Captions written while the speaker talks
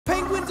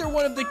Penguins are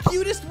one of the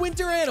cutest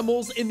winter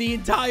animals in the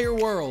entire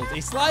world. They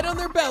slide on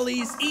their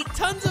bellies, eat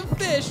tons of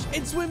fish,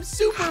 and swim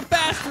super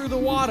fast through the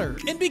water.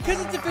 And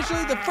because it's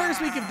officially the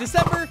first week of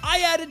December, I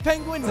added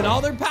penguins and all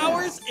their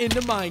powers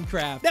into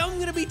Minecraft. Now I'm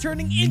gonna be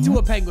turning into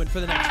a penguin for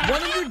the next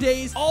 100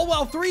 days, all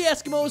while 3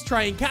 Eskimos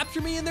try and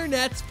capture me in their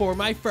nets for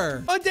my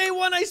fur. On day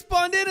 1, I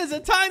spawned in as a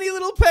tiny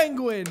little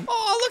penguin.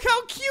 Oh, look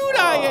how cute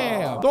I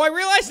am. Though I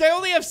realized I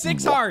only have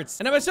 6 hearts,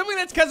 and I'm assuming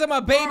that's because I'm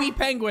a baby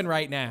penguin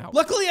right now.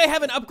 Luckily, I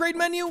have an upgrade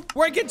menu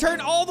where I can turn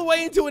all the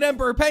way into an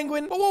emperor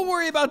penguin, but we'll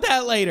worry about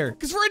that later.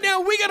 Because right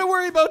now, we gotta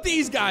worry about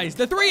these guys,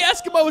 the 3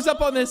 Eskimos up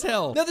on this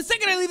hill. Now, the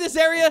second I leave this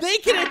area, they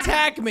can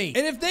attack me.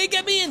 And if they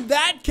get me in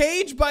that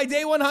cage by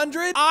day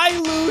 100, I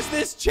lose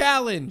this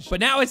challenge. But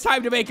now it's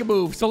time to make a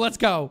move, so let's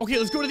go. Okay,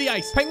 let's go to the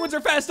ice. Penguins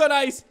are fast on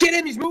ice. Get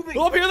him, he's moving.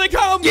 Oh, here they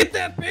come. Get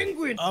that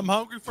penguin. I'm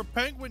hungry for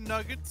penguin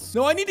nuggets.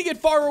 No, I need to get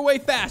far away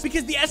fast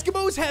because the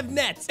Eskimos have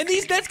nets. And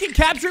these nets can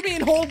capture me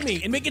and hold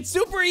me and make it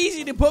super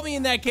easy to put me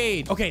in that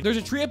cage. Okay, there's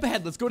a tree up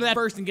ahead. Let's go to that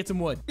first and get some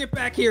wood. Get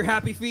back here,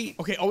 happy feet.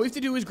 Okay, all we have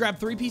to do is grab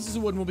 3 pieces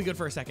of wood and we'll be good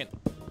for a second.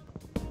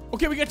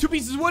 Okay, we got 2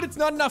 pieces of wood. It's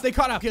not enough. They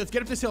caught up. Okay, let's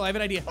get up this hill. I have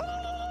an idea.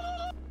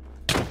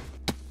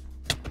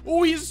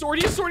 Oh, he has a sword.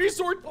 He has a sword. He has a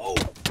sword. Oh.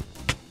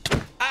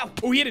 Ow.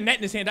 Oh, he had a net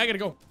in his hand. I gotta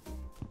go.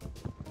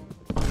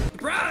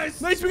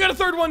 Surprise. Nice, we got a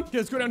 3rd one. Okay,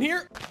 let's go down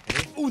here.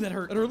 Oh, that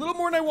hurt. That hurt a little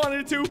more than I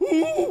wanted it to.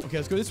 Ooh. Okay,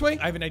 let's go this way.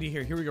 I have an idea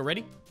here. Here we go.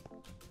 Ready?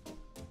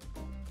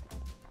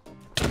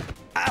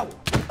 Ow.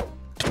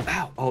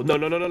 Ow. Oh, no,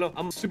 no, no, no, no.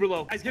 I'm super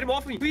low. Guys, get him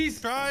off me,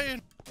 please.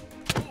 Trying.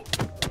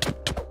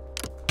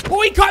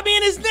 Oh, he caught me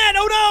in his net.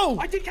 Oh,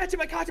 no. I did catch him.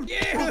 I caught him.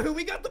 Yeah,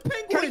 we got the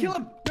penguin. Try to kill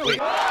him. No, wait.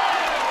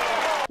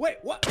 Wait,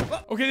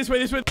 what? Okay, this way,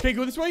 this way. Okay,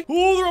 go this way.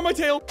 Oh, they're on my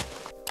tail.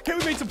 Okay,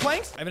 we made some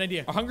planks. I have an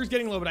idea. Our hunger's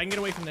getting low, but I can get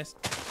away from this.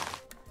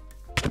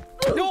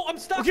 No, I'm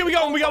stuck. Okay, we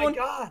got one. We got one.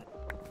 God.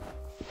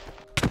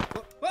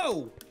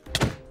 Whoa.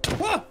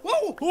 Whoa,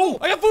 whoa. Oh,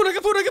 I got food. I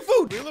got food. I got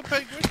food. Real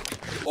penguin.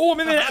 Oh, I'm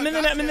in the net. I'm in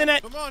the net. I'm in the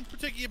net. Come on, we're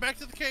taking you back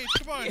to the cage.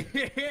 Come on.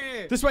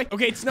 This way.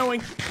 Okay, it's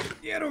snowing.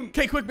 Get him.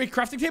 Okay, quick, make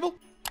a crafting table.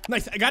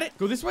 Nice, I got it.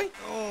 Go this way.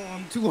 Oh,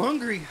 I'm too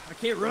hungry. I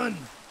can't run.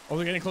 Oh,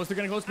 they're getting close. They're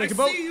getting close. Make I a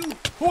boat. see you.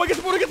 Oh, I get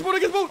the boat. I get the boat. I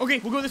get the boat. Okay,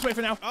 we'll go this way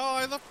for now. Oh,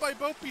 I left my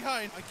boat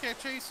behind. I can't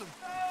chase him.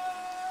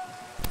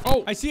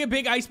 Oh, I see a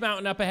big ice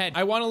mountain up ahead.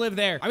 I want to live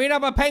there. I mean,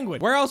 I'm a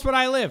penguin. Where else would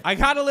I live? I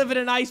gotta live in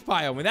an ice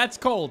biome, and that's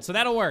cold, so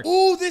that'll work.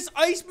 Oh, this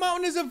ice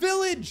mountain is a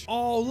village.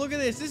 Oh, look at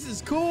this. This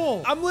is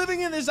cool. I'm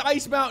living in this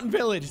ice mountain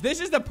village. This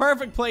is the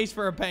perfect place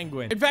for a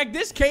penguin. In fact,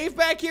 this cave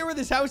back here where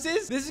this house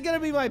is, this is gonna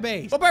be my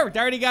base. Oh, perfect.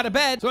 I already got a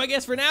bed. So I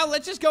guess for now,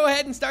 let's just go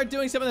ahead and start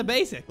doing some of the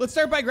basics. Let's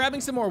start by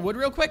grabbing some more wood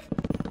real quick.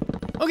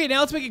 Okay, now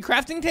let's make a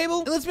crafting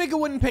table, and let's make a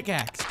wooden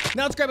pickaxe.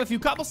 Now let's grab a few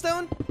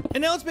cobblestone.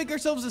 And now let's make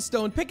ourselves a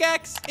stone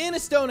pickaxe and a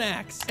stone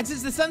axe. And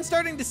since the sun's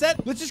starting to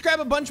set, let's just grab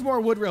a bunch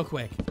more wood real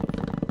quick.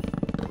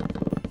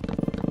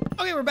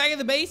 Okay, we're back at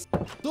the base.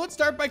 So let's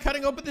start by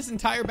cutting open this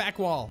entire back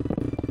wall.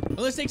 And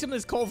let's take some of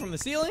this coal from the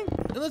ceiling,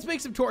 and let's make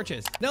some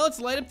torches. Now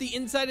let's light up the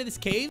inside of this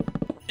cave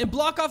and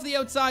block off the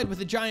outside with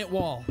a giant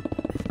wall.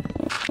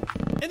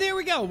 And there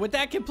we go. With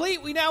that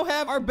complete, we now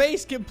have our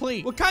base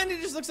complete. What kind of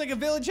just looks like a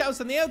village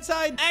house on the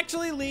outside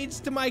actually leads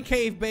to my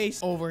cave base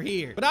over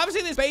here. But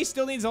obviously this base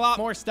still needs a lot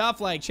more stuff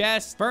like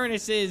chests,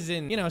 furnaces,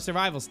 and, you know,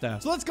 survival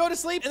stuff. So let's go to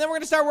sleep, and then we're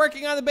gonna start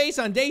working on the base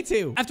on day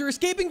 2. After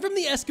escaping from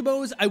the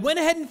Eskimos, I went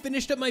ahead and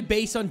finished up my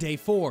base on day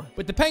 4.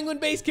 With the penguin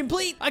base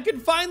complete, I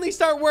could finally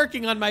start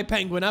working on my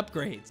penguin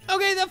upgrades.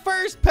 Okay, the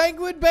first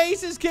penguin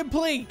base is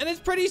complete, and it's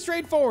pretty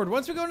straightforward.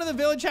 Once we go into the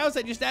village house,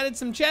 I just added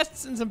some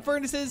chests and some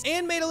furnaces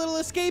and made a little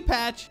escape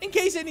hatch in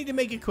case I need to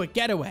make a quick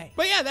getaway.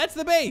 But yeah, that's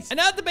the base. And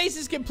now that the base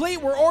is complete,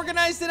 we're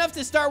organized enough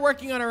to start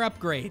working on our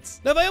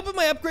upgrades. Now, if I open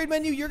my upgrade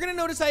menu, you're gonna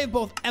notice I have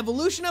both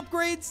evolution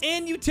upgrades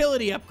and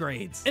utility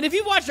upgrades. And if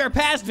you've watched our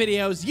past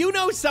videos, you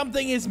know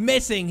something is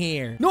missing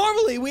here.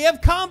 Normally, we have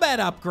combat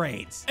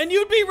upgrades. And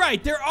you'd be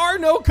right, there are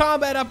no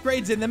combat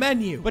upgrades in the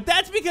menu. But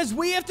that's because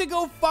we have to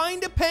go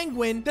find a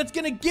penguin that's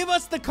gonna give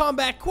us the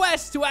combat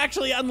quest to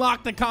actually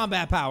unlock the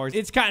combat powers.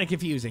 It's kind of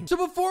confusing. So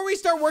before we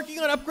start working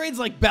on upgrades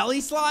like belly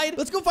slide,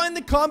 let's go find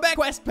the combat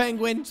quest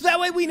penguin, so that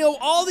way we know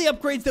all the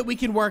upgrades that we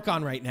can work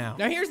on right now.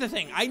 Now here's the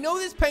thing, I know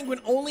this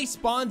penguin only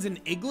spawns in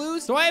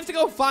igloos, so I have to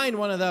go find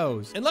one of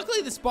those. And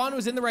luckily the spawn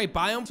was in the right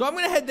biome, so I'm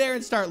gonna head there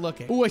and start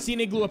looking. Oh, I see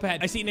an igloo up ahead.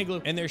 I see an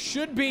igloo, and there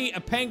should be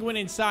a penguin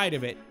inside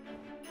of it.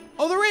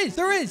 Oh,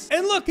 there is.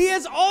 And look, he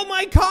has all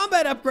my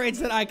combat upgrades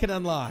that I can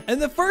unlock.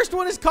 And the first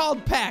one is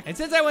called Peck. And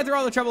since I went through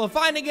all the trouble of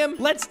finding him,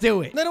 let's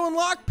do it. Now to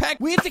unlock Peck,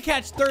 we have to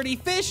catch 30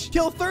 fish,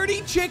 kill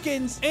 30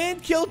 chickens,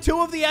 and kill 2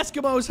 of the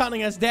Eskimos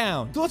hunting us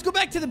down. So let's go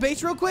back to the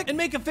base real quick and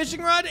make a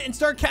fishing rod and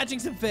start catching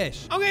some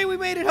fish. Okay, we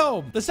made it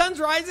home. The sun's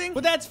rising,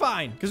 but that's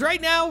fine. Because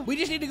right now, we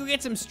just need to go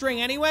get some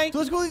string anyway. So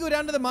let's go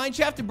down to the mine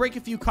shaft and break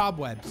a few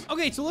cobwebs.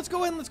 Okay, so let's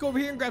go over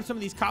here and grab some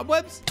of these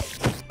cobwebs.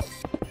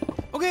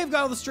 Okay, I've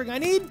got all the string I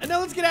need. And now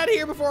let's get out of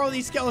here before all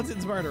these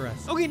skeletons murder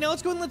us. Okay, now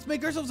let's go and let's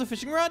make ourselves a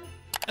fishing rod.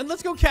 And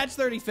let's go catch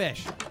 30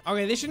 fish.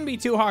 Okay, this shouldn't be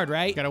too hard,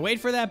 right? Gotta wait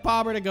for that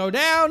bobber to go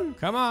down.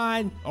 Come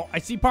on. Oh, I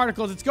see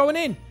particles. It's going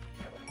in.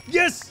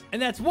 Yes!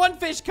 And that's 1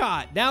 fish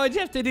caught. Now I just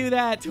have to do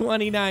that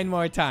 29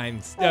 more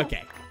times.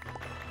 Okay.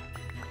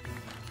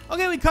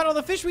 Okay, we caught all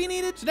the fish we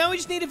needed, so now we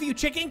just need a few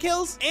chicken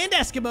kills and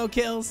Eskimo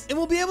kills, and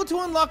we'll be able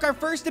to unlock our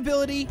first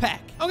ability,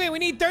 Peck. Okay, we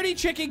need 30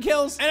 chicken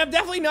kills, and I'm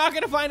definitely not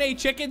gonna find any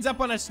chickens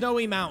up on a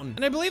snowy mountain.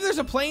 And I believe there's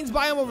a plains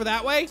biome over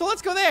that way, so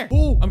let's go there.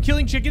 Oh, I'm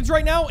killing chickens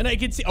right now, and I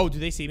can see, oh, do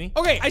they see me?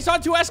 Okay, I saw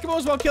 2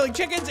 Eskimos while killing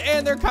chickens,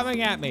 and they're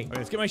coming at me. Okay,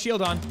 let's get my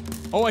shield on.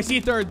 Oh, I see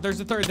a third. There's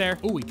a third there.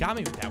 Oh, he got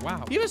me with that.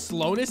 Wow. Do you have a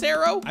slowness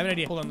arrow? I have an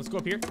idea. Hold on, let's go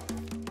up here.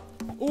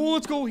 Oh,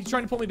 let's go. He's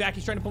trying to pull me back.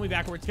 He's trying to pull me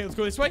backwards. Okay, let's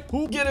go this way.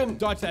 Ooh, get him.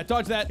 Dodge that.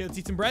 Dodge that. Okay, let's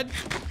eat some bread.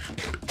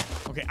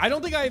 Okay, I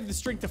don't think I have the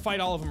strength to fight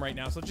all of them right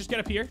now, so let's just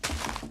get up here.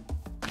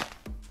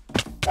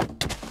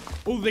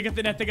 Oh, they got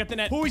the net. They got the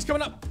net. Oh, he's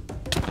coming up.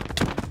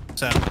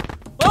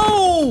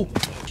 Oh!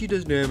 She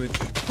does damage.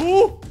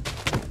 Oh!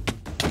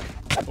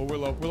 Oh, we're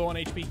low. We're low on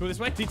HP. Go this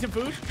way. Eat some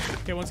food.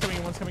 Okay, one's coming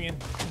in. One's coming in.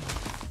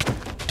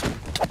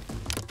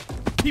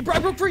 He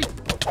broke free.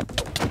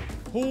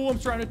 Oh, I'm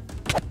surrounded.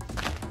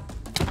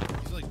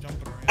 He's like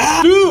jumping around. Ah,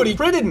 dude, he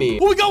critted me.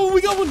 Oh, we got one.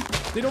 We got one.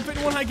 They don't fit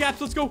in 1 high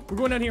gaps. Let's go. We're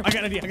going down here. I got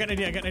an idea. I got an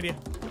idea. I got an idea.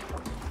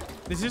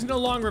 This isn't a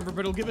long river, but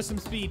it'll give us some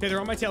speed. Okay,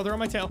 they're on my tail. They're on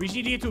my tail. We just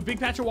need to get to a big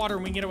patch of water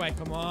and we can get away.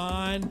 Come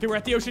on. Okay, we're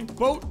at the ocean.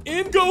 Boat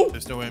in, go.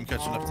 There's no way I'm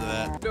catching up to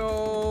that.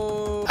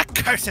 No.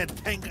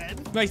 Accursed penguin.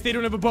 Nice, they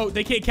don't have a boat.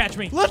 They can't catch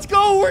me. Let's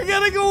go. We're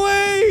getting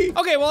away.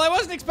 Okay, well, I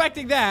wasn't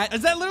expecting that.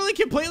 Is that literally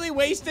completely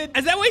wasted?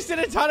 Has that wasted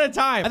a ton of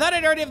time? I thought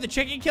I'd already have the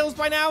chicken kills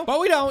by now,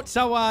 but we don't.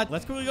 So,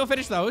 let's quickly go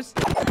finish those.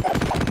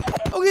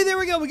 Okay, there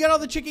we go. We got all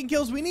the chicken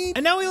kills we need.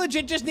 And now we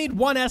legit just need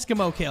 1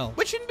 Eskimo kill,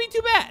 which shouldn't be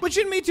too bad. Which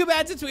shouldn't be too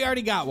bad since we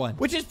already got one,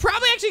 which is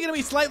probably actually going to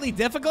be slightly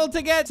difficult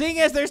to get, seeing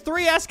as there's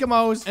 3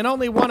 Eskimos and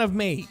only 1 of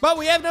me. But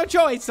we have no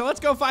choice, so let's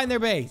go find their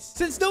base.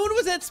 Since no one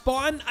was at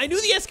spawn, I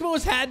knew the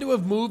Eskimos had to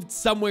have moved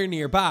somewhere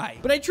nearby,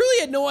 but I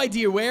truly had no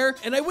idea where,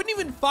 and I wouldn't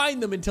even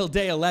find them until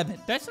day 11.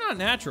 That's not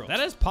natural.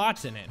 That has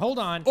pots in it. Hold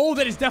on. Oh,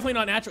 that is definitely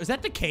not natural. Is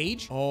that the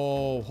cage?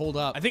 Oh, hold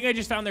up. I think I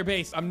just found their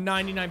base. I'm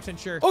 99%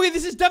 sure. Okay,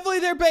 this is definitely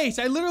their base.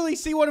 I literally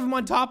see one of them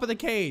on top of the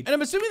cage. And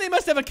I'm assuming they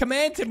must have a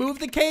command to move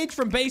the cage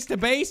from base to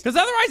base, because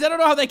otherwise I don't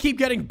know how they keep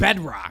getting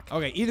bedrock.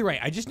 Okay, either way,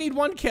 I just need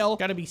 1 kill.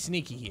 Gotta be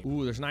sneaky here.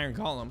 Ooh, there's an iron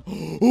column.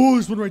 Oh,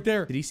 there's one right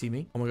there. Did he see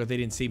me? Oh my god, they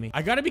didn't see me.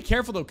 I gotta be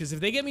careful though, because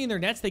if they get me in their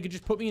nets, they could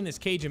just put me in this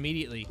cage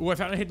immediately. Ooh, I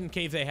found a hidden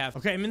cave they have.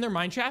 Okay, I'm in their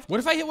mine shaft. What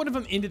if I hit one of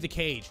them into the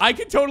cage? I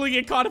could totally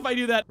get caught if I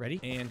do that. Ready?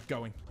 And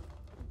going.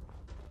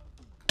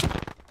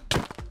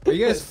 Are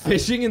you guys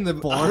fishing in the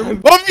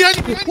farm? Oh, behind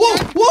you, behind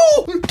you.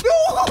 Whoa!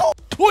 No!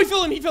 Oh, he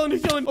fell in. He fell in. He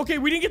fell in. Okay,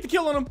 we didn't get the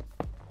kill on him.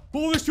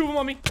 Oh, there's 2 of them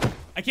on me.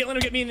 I can't let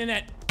him get me in the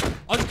net.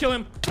 I'll just kill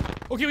him.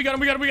 Okay, we got him.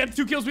 We got him. We got the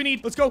 2 kills we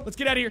need. Let's go. Let's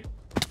get out of here.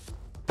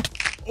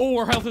 Oh,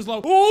 our health is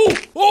low. Oh,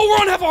 we're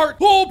on half heart.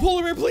 Oh,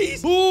 polar bear,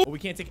 please. Oh, we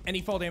can't take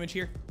any fall damage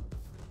here.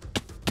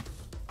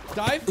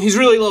 Dive. He's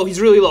really low. He's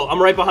really low.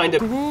 I'm right behind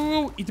him.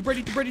 Ooh, eat the bread.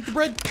 Eat the bread. Eat the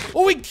bread.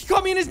 Oh, he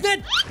caught me in his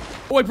net.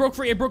 Oh, I broke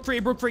free. I broke free. I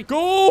broke free.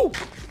 Go.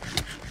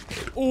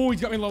 Oh,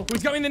 he's got me low. Oh,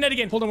 he's got me in the net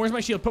again. Hold on, where's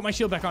my shield? Put my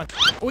shield back on.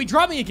 Oh, he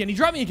dropped me again. He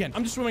dropped me again.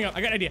 I'm just swimming up.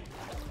 I got an idea.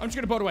 I'm just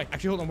gonna boat away.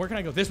 Actually, hold on. Where can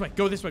I go? This way.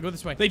 Go this way. Go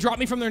this way. They dropped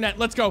me from their net.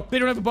 Let's go. They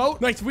don't have a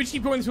boat. Nice. If we just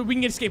keep going this way, we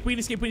can get escape. We can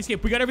escape. We can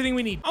escape. We got everything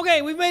we need.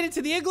 Okay, we've made it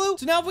to the igloo.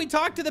 So now if we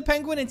talk to the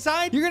penguin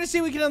inside, you're gonna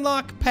see we can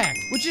unlock Peck,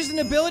 which is an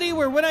ability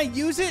where when I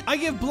use it, I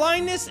give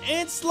blindness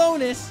and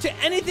slowness to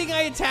anything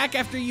I attack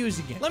after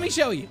using it. Let me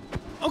show you.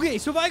 Okay,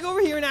 so if I go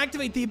over here and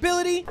activate the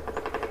ability,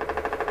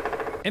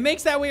 it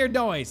makes that weird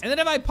noise. And then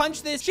if I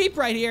punch this sheep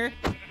right here,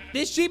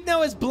 this sheep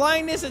now has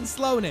blindness and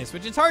slowness,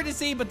 which is hard to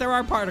see, but there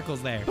are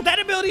particles there. But that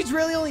ability is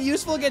really only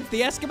useful against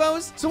the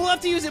Eskimos, so we'll have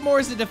to use it more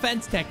as a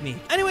defense technique.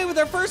 Anyway, with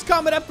our first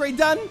combat upgrade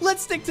done,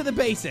 let's stick to the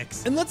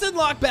basics. And let's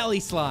unlock Belly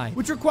Slime,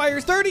 which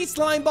requires 30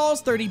 slime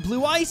balls, 30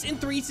 blue ice, and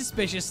 3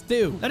 suspicious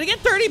stew. Now to get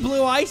 30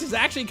 blue ice is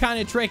actually kind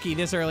of tricky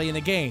this early in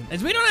the game,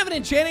 as we don't have an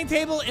enchanting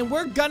table, and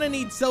we're gonna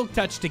need Silk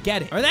Touch to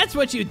get it. Or that's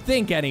what you'd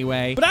think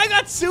anyway. But I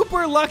got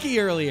super lucky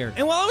earlier,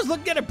 and while I was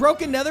looking at a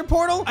broken nether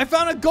portal, I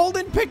found a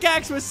golden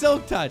pickaxe with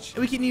Silk Touch. And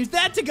we can use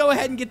that to go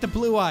ahead and get the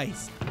blue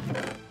ice.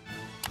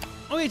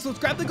 Okay, so let's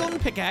grab the golden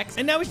pickaxe,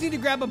 and now we just need to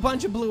grab a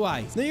bunch of blue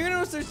ice. Now you're gonna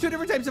notice there's 2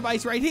 different types of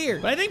ice right here,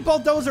 but I think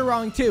both those are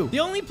wrong too. The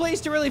only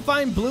place to really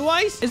find blue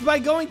ice is by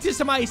going to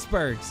some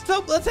icebergs.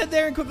 So let's head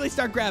there and quickly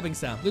start grabbing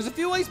some. There's a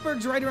few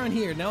icebergs right around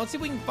here. Now let's see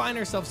if we can find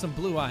ourselves some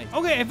blue ice.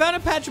 Okay, I found a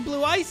patch of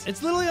blue ice.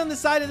 It's literally on the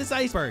side of this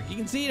iceberg. You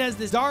can see it has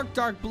this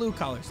dark blue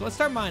color. So let's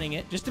start mining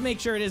it just to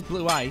make sure it is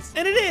blue ice.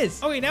 And it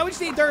is. Okay, now we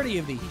just need 30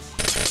 of these.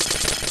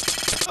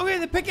 Okay,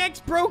 the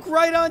pickaxe broke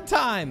right on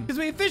time because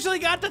we officially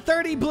got the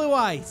 30 blue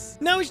ice.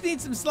 Now we just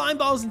need some slime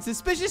balls and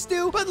suspicious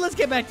stew, but let's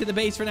get back to the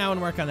base for now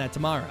and work on that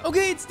tomorrow.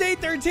 Okay, it's day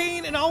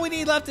 13 and all we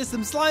need left is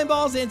some slime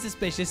balls and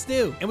suspicious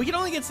stew. And we can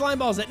only get slime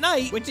balls at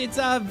night, which it's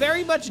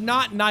very much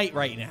not night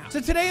right now. So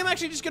today I'm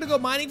actually just gonna go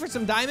mining for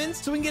some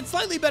diamonds so we can get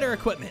slightly better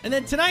equipment. And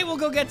then tonight we'll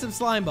go get some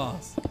slime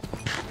balls.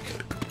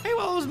 Hey,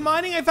 while I was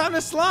mining, I found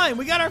a slime.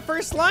 We got our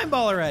first slime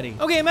ball already.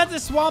 Okay, I'm at the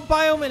swamp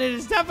biome, and it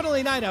is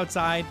definitely night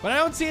outside, but I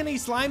don't see any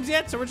slimes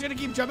yet, so we're just gonna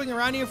keep jumping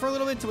around here for a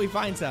little bit till we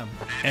find some.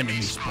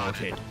 Enemy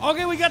spotted.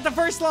 Okay, we got the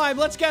first slime.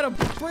 Let's get him.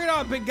 Bring it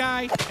on, big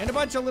guy, and a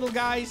bunch of little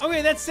guys.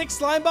 Okay, that's 6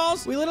 slime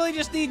balls. We literally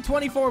just need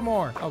 24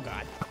 more. Oh,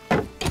 God.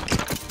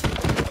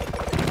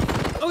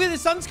 Okay, the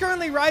sun's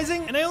currently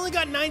rising, and I only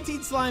got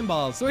 19 slime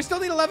balls, so I still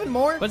need 11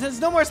 more. But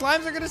since no more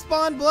slimes are gonna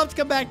spawn, we'll have to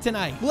come back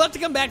tonight. We'll have to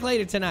come back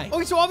later tonight.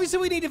 Okay, so obviously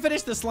we need to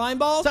finish the slime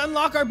balls to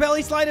unlock our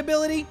belly slide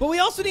ability, but we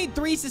also need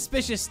 3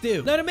 suspicious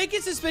stew. Now, to make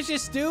a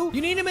suspicious stew,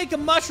 you need to make a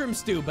mushroom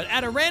stew, but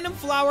add a random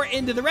flower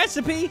into the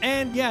recipe,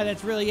 and yeah,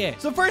 that's really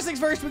it. So first things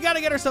first, we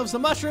gotta get ourselves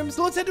some mushrooms.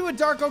 So let's head to a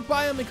dark oak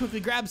biome and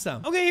quickly grab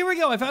some. Okay, here we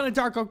go. I found a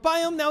dark oak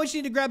biome. Now we just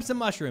need to grab some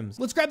mushrooms.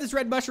 Let's grab this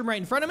red mushroom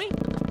right in front of me.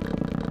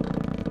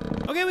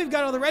 Okay, we've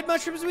got all the red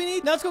mushrooms we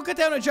need. Now let's go cut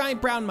down a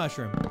giant brown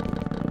mushroom.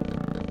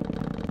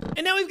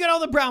 And now we've got all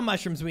the brown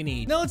mushrooms we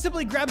need. Now let's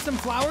simply grab some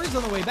flowers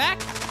on the way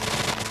back.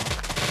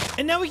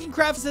 And now we can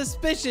craft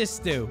suspicious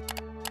stew.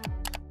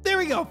 There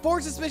we go,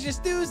 4 suspicious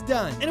stews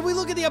done. And if we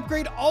look at the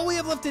upgrade, all we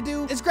have left to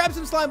do is grab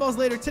some slime balls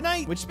later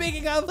tonight, which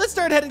speaking of, let's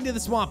start heading to the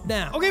swamp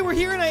now. Okay, we're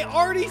here and I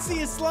already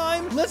see a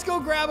slime. Let's go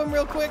grab him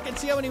real quick and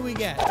see how many we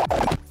get.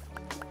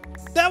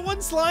 That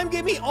one slime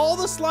gave me all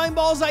the slime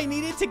balls I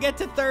needed to get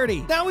to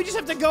 30. Now we just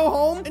have to go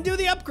home and do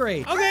the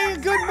upgrade. Okay,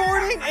 good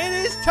morning.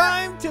 It is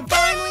time to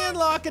finally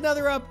unlock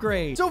another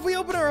upgrade. So if we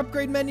open our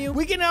upgrade menu,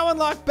 we can now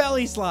unlock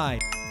belly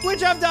slide,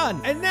 which I've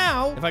done. And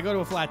now, if I go to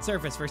a flat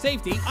surface for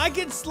safety, I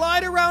can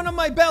slide around on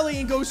my belly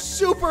and go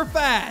super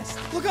fast.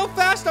 Look how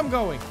fast I'm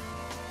going.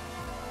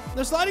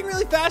 Now, sliding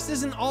really fast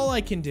isn't all I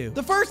can do.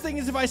 The first thing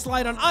is if I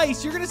slide on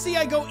ice, you're gonna see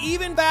I go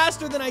even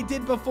faster than I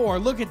did before.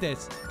 Look at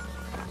this.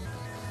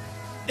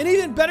 And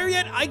even better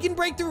yet, I can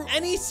break through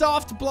any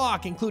soft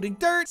block, including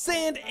dirt,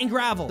 sand, and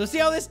gravel. So see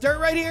how this dirt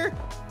right here?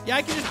 Yeah,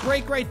 I can just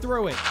break right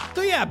through it.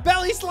 So yeah,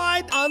 belly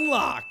slide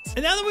unlocked.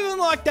 And now that we've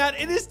unlocked that,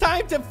 it is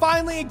time to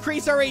finally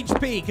increase our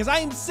HP, because I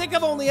am sick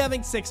of only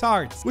having 6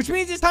 hearts, which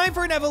means it's time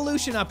for an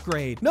evolution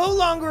upgrade. No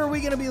longer are we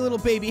gonna be a little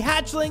baby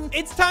hatchling.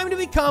 It's time to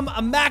become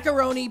a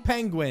macaroni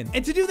penguin.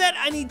 And to do that,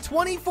 I need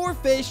 24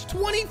 fish,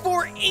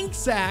 24 ink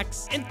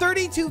sacs, and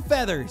 32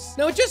 feathers.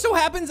 Now, it just so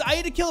happens I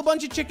had to kill a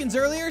bunch of chickens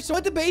earlier, so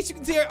at the base, you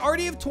can see I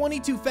already have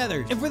 22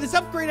 feathers. And for this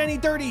upgrade, I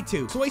need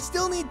 32, so I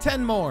still need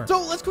 10 more. So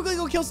let's quickly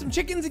go kill some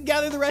chickens and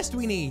gather the rest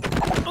we need.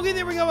 Okay,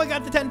 there we go. I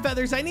got the 10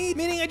 feathers I need,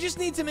 meaning I just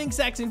need some ink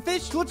sacs and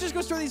fish. So let's just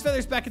go store these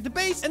feathers back at the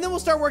base, and then we'll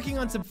start working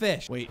on some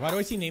fish. Wait, why do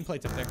I see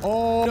nameplates up there?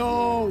 Oh,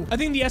 no. I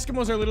think the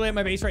Eskimos are literally at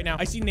my base right now.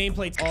 I see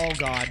nameplates. Oh,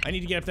 God. I need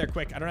to get up there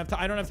quick. I don't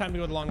have time to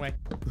go the long way.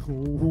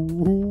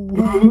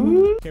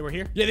 Okay, we're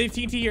here. Yeah, they have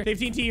TNT here. They have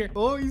TNT here.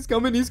 Oh, he's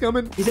coming. He's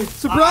coming. He's a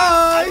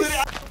surprise.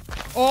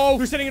 Oh,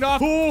 they're setting it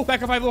off. Oh,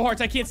 back up 5 little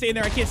hearts. I can't stay in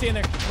there. I can't stay in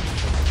there.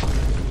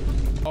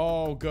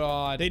 Oh,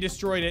 God. They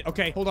destroyed it.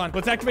 Okay, hold on.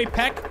 Let's activate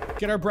Peck.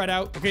 Get our bread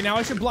out. Okay, now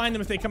I should blind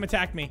them if they come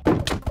attack me.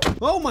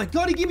 Oh, my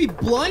God. He gave me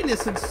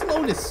blindness and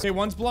slowness. Okay,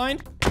 one's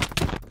blind.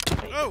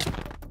 Oh.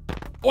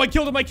 Oh, I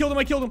killed him. I killed him.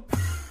 I killed him.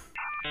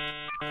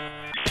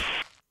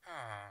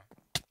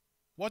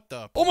 What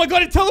the? Oh, my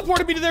God. It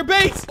teleported me to their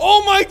base.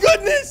 Oh, my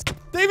goodness.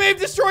 They may have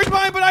destroyed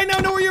mine, but I now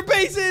know where your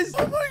base is.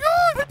 Oh, my God.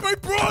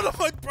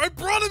 I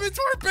brought him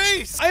into our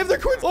base. I have their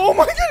coins. Oh,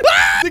 my God.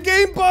 Ah! The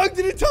game bugged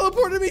and it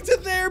teleported me to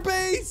their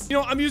base. You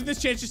know, I'm using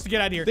this chance just to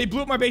get out of here. They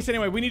blew up my base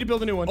anyway. We need to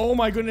build a new one. Oh,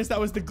 my goodness. That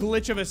was the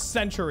glitch of a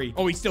century.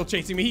 Oh, he's still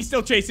chasing me. He's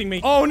still chasing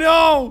me. Oh,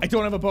 no. I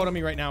don't have a boat on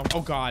me right now.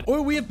 Oh, God.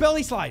 Oh, we have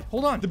belly slide.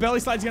 Hold on. The belly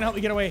slide's going to help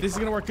me get away. This is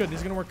going to work good. This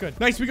is going to work good.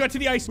 Nice. We got to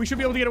the ice. We should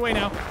be able to get away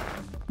now.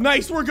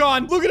 Nice, we're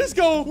gone. Look at us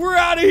go. We're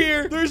out of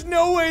here. There's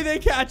no way they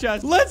catch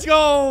us. Let's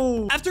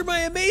go. After my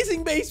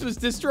amazing base was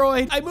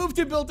destroyed, I moved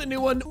and built a new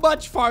one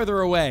much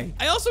farther away.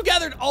 I also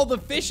gathered all the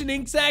fish and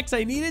ink sacs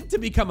I needed to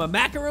become a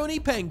macaroni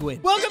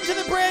penguin. Welcome to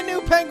the brand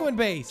new penguin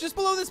base. Just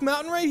below this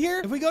mountain right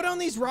here, if we go down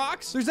these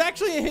rocks, there's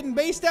actually a hidden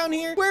base down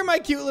here where my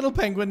cute little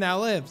penguin now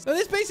lives. Now,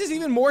 this base is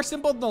even more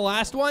simple than the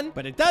last one,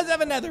 but it does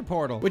have a nether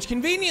portal, which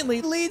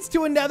conveniently leads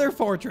to a nether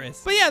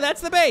fortress. But yeah,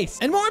 that's the base.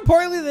 And more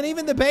importantly than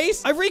even the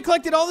base, I've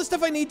recollected all the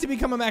stuff I need to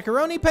become a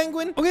macaroni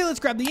penguin. Okay, let's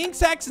grab the ink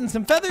sacs and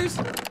some feathers.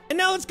 And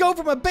now let's go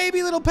from a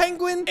baby little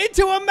penguin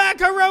into a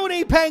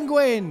macaroni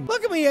penguin.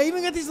 Look at me. I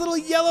even got these little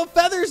yellow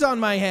feathers on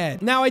my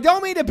head. Now, I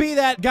don't mean to be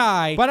that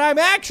guy, but I'm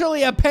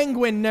actually a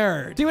penguin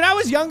nerd. See, when I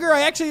was younger,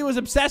 I actually was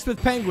obsessed with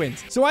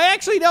penguins. So I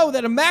actually know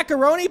that a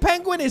macaroni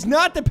penguin is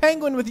not the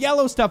penguin with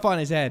yellow stuff on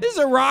his head. This is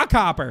a rock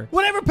hopper.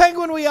 Whatever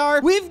penguin we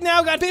are, we've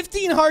now got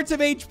 15 hearts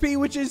of HP,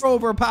 which is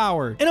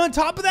overpowered. And on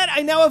top of that,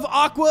 I now have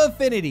aqua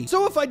affinity.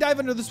 So if I dive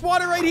under this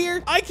water right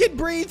here, I can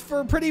breathe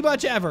for pretty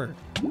much ever.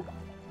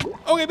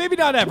 Okay, maybe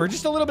not ever,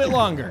 just a little bit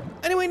longer.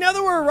 Anyway, now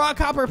that we're a rock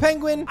hopper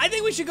penguin, I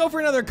think we should go for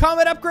another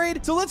combat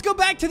upgrade. So let's go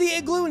back to the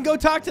igloo and go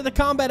talk to the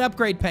combat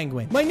upgrade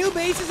penguin. My new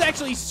base is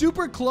actually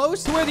super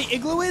close to where the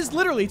igloo is.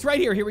 Literally, it's right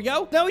here. Here we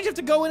go. Now we just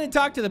have to go in and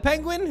talk to the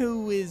penguin,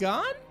 who is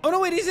gone. Oh no,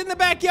 wait, he's in the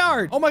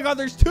backyard. Oh my God,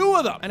 there's 2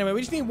 of them. Anyway,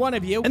 we just need 1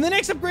 of you. And the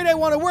next upgrade I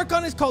want to work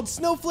on is called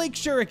Snowflake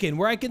Shuriken,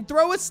 where I can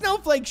throw a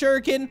snowflake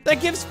shuriken that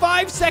gives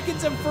 5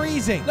 seconds of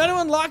freezing. Now to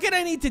unlock it,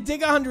 I need to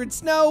dig 100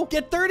 snow,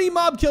 get 30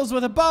 mob kills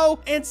with a bow,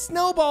 and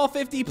snowball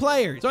 50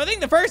 players. So I think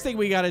the first thing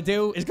we gotta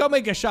do is go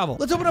make a shovel.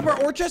 Let's open up our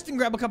ore chest and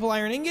grab a couple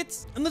iron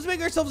ingots, and let's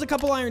make ourselves a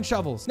couple iron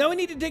shovels. Now we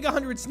need to dig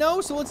 100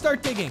 snow, so let's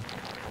start digging.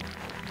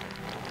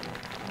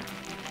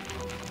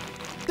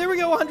 There we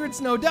go, 100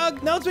 snow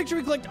dug. Now let's make sure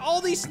we collect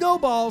all these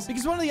snowballs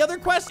because one of the other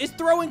quests is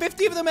throwing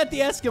 50 of them at the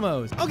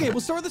Eskimos. Okay,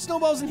 we'll store the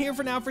snowballs in here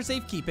for now for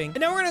safekeeping.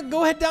 And now we're gonna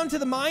go head down to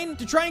the mine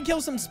to try and kill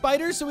some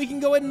spiders so we can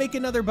go ahead and make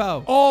another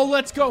bow. Oh,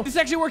 let's go. This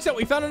actually works out.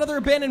 We found another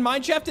abandoned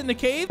mine shaft in the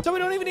cave, so we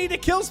don't even need to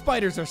kill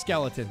spiders or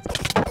skeletons.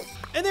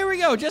 And there we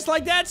go, just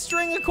like that,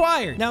 string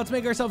acquired. Now let's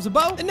make ourselves a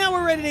bow, and now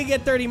we're ready to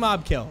get 30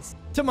 mob kills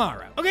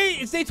tomorrow. Okay,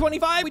 it's day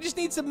 25. We just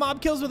need some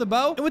mob kills with a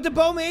bow. And with the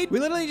bow made, we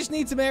literally just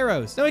need some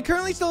arrows. Now, I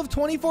currently still have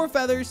 24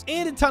 feathers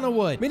and a ton of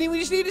wood, meaning we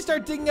just need to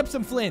start digging up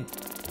some flint.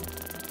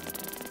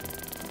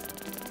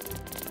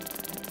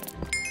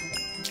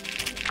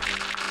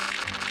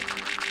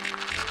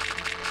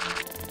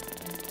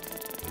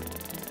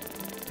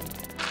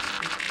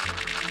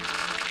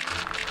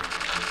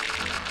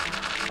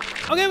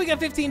 Okay, we got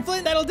 15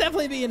 flint. That'll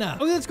definitely be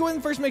enough. Okay, let's go ahead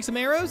and first make some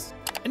arrows.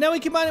 And now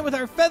we combine it with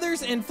our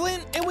feathers and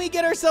flint, and we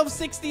get ourselves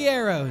 60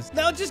 arrows.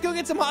 Now let's just go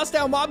get some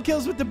hostile mob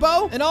kills with the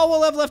bow, and all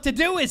we'll have left to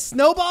do is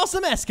snowball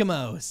some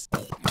Eskimos.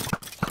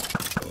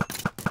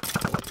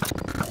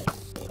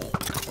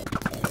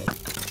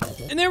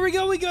 And there we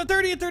go, we got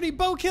 30 and 30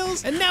 bow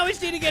kills, and now we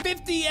just need to get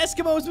 50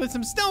 Eskimos with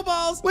some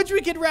snowballs, which we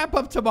can wrap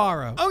up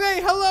tomorrow.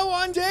 Okay, hello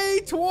on day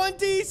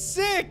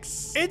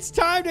 26. It's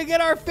time to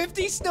get our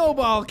 50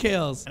 snowball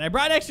kills. And I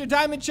brought extra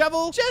diamond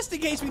shovel, just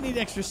in case we need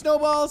extra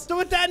snowballs. So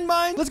with that in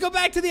mind, let's go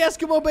back to the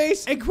Eskimo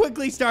base and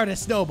quickly start a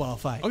snowball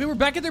fight. Okay, we're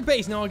back at their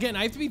base. Now again,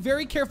 I have to be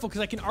very careful because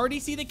I can already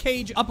see the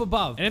cage up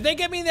above. And if they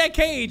get me in that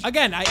cage,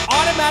 again, I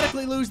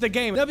automatically lose the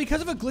game. Now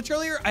because of a glitch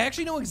earlier, I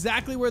actually know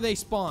exactly where they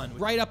spawn,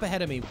 right up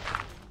ahead of me.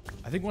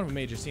 I think one of them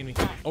may have just seen me.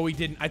 Oh, he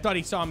didn't. I thought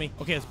he saw me.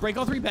 Okay, let's break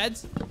all 3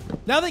 beds.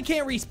 Now they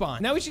can't respawn.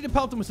 Now we should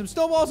pelt them with some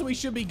snowballs and we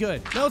should be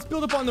good. Now let's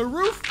build up on the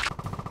roof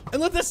and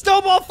let the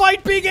snowball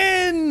fight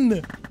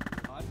begin.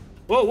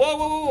 Whoa, whoa,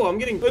 whoa, whoa. I'm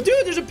getting... Oh, dude,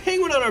 there's a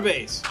penguin on our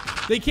base.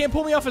 They can't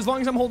pull me off as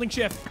long as I'm holding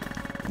shift.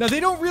 Now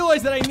they don't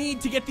realize that I need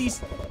to get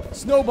these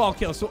snowball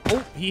kills. So,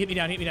 oh, he hit me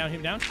down, hit me down, hit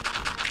me down.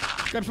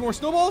 Grab some more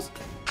snowballs.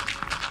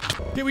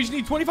 Okay, we just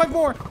need 25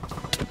 more.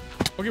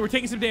 Okay, we're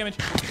taking some damage.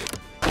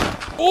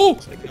 Oh!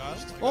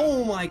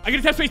 Oh my. I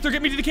gotta tap space. They're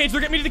getting me to the cage.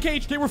 They're getting me to the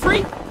cage. Okay, we're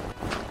free.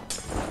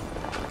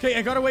 Okay,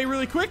 I got away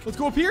really quick. Let's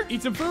go up here.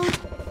 Eat some food.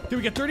 Okay,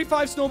 we got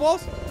 35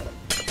 snowballs.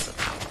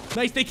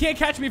 Nice. They can't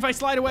catch me if I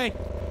slide away.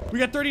 We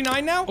got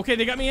 39 now. Okay,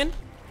 they got me in.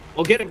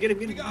 Oh, get him, get him,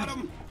 get him. We got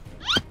him.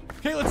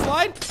 Okay, let's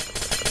slide.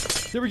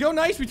 There we go.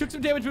 Nice. We took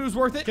some damage, but it was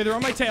worth it. Okay, they're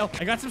on my tail.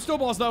 I got some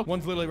snowballs, though.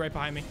 One's literally right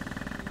behind me.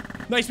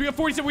 Nice. We got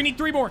 47. We need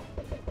 3 more.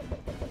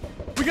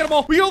 We got them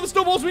all. We got all the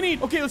snowballs we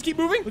need. Okay, let's keep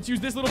moving. Let's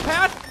use this little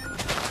path.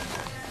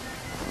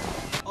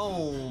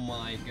 Oh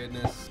my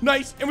goodness.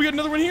 Nice. And we got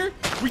another one here.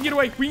 We can get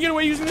away. We can get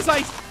away using this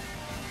ice.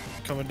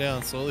 Coming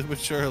down slowly but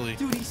surely.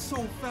 Dude, he's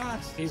so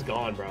fast. He's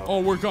gone, bro.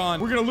 Oh, we're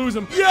gone. We're gonna lose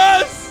him.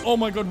 Yes! Oh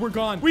my God, we're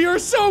gone. We are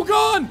so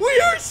gone.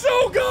 We are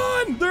so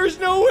gone. There's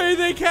no way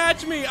they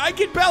catch me. I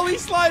can belly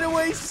slide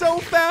away so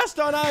fast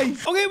on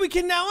ice. Okay, we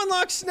can now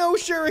unlock Snow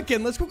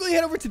Shuriken. Let's quickly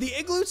head over to the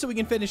igloo so we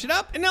can finish it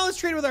up. And now let's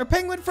trade with our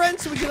penguin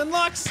friends so we can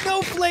unlock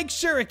Snowflake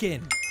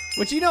Shuriken,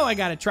 which you know I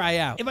gotta try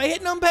out. If I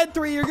hit numpad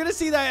 3, you're gonna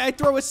see that I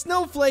throw a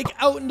snowflake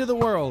out into the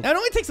world. Now, it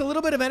only takes a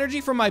little bit of energy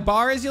from my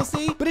bar, as you'll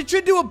see, but it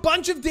should do a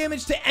bunch of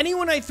damage to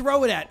anyone I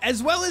throw it at,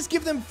 as well as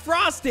give them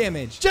frost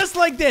damage. Just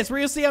like this, where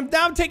you'll see I'm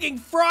now taking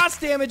frost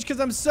damage because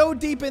I'm so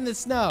deep in the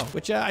snow,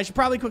 which I should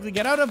probably quickly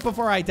get out of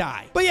before I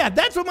die. But yeah,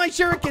 that's what my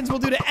shurikens will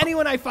do to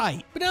anyone I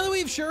fight. But now that we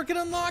have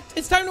shuriken unlocked,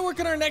 it's time to work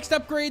on our next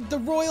upgrade, the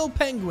Royal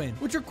Penguin,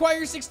 which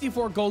requires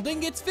 64 gold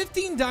ingots,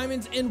 15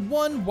 diamonds, and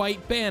 1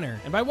 white banner.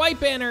 And by white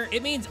banner,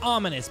 it means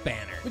ominous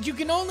banner, which you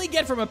can only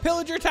get from a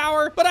pillager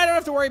tower, but I don't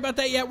have to worry about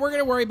that yet. We're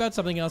gonna worry about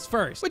something else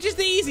first, which is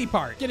the easy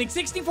part, getting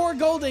 64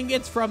 gold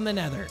ingots from the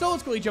nether. So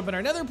let's quickly jump in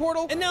our nether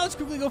portal, and now let's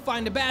quickly go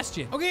find a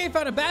bastion. Okay, I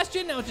found a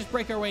bastion. Now let's just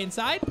break our way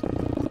inside.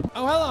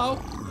 Oh, hello.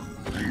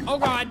 Oh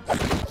God.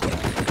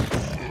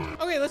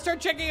 Okay, let's start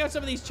checking out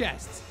some of these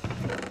chests.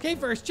 Okay,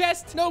 first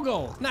chest, no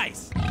gold.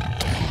 Nice.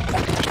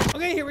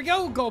 Okay, here we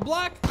go. Gold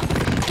block.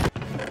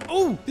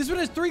 Oh, this one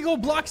has 3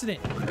 gold blocks in it.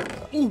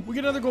 Ooh, we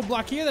get another gold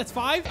block here. That's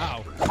 5.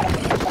 Uh-oh.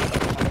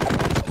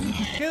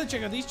 Okay, let's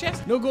check out these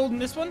chests. No gold in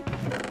this one.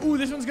 Ooh,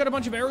 this one's got a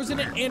bunch of arrows in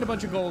it and a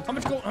bunch of gold. How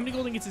much gold? How many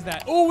gold ingots is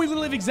that? Oh, we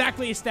literally have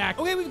exactly a stack.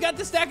 Okay, we've got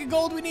the stack of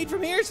gold we need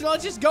from here, so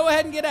let's just go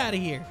ahead and get out of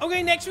here.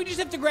 Okay, next we just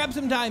have to grab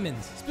some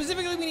diamonds.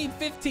 Specifically, we need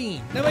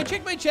 15. Now, if I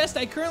check my chest,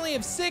 I currently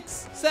have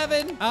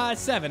 7. I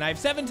have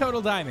 7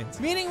 total diamonds,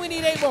 meaning we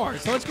need 8 more.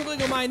 So let's quickly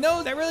go mine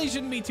those. That really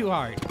shouldn't be too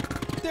hard.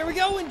 There we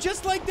go, and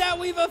just like that,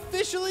 we've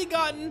officially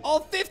gotten all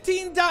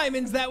 15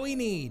 diamonds that we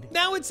need.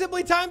 Now it's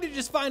simply time to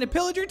just find a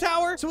pillager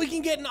tower so we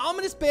can get an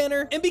ominous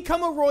banner and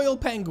become a royal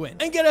penguin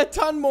and get a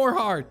ton more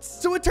hearts.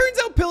 So it turns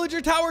out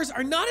pillager towers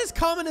are not as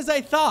common as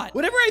I thought.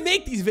 Whenever I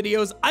make these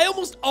videos, I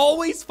almost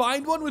always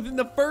find one within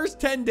the first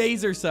 10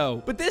 days or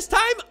so. But this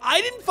time,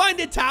 I didn't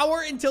find a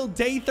tower until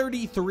day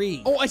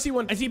 33. Oh, I see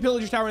one. I see a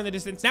pillager tower in the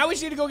distance. Now we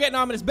just need to go get an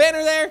ominous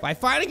banner there by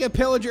finding a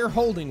pillager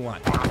holding one.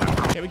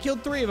 Okay, we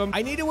killed 3 of them.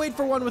 I need to wait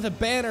for one with a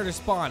banner to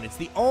spawn. It's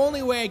the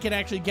only way I can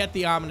actually get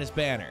the ominous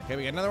banner. Okay,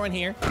 we got another one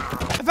here.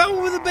 I found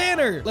one with a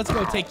banner. Let's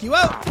go take you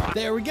out.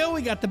 There we go.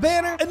 We got the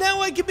banner. And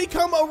now I can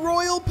become a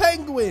royal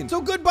penguin.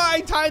 So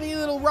goodbye, tiny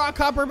little rock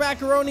hopper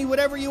macaroni,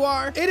 whatever you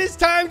are. It is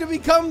time to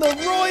become the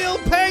royal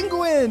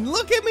penguin.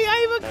 Look at me.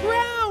 I have a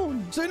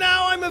crown. So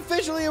now I'm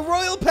officially a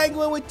royal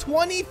penguin with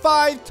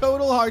 25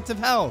 total hearts of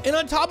health. And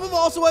on top of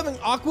also having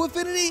aqua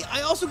affinity,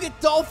 I also get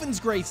dolphin's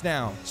grace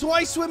now. So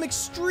I swim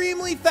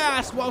extremely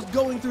fast whilst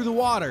going through the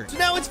water. So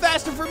now it's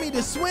faster for me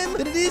to swim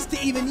than it is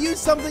to even use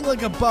something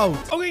like a boat.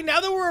 Okay,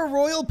 now that we're a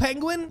royal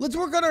penguin, let's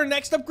work on our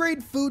next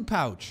upgrade, food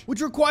pouch, which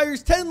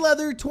requires 10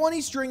 leather,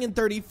 20 string, and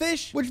 30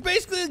 fish, which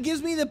basically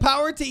gives me the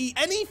power to eat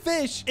any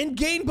fish and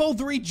gain both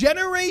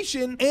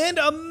regeneration and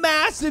a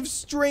massive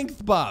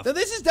strength buff. Now,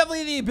 this is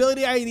definitely the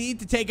ability I need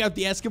to take out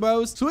the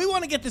Eskimos, so we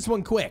want to get this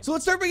one quick. So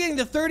let's start by getting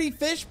the 30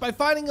 fish by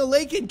finding a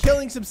lake and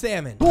killing some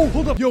salmon. Oh,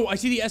 hold up. Yo, I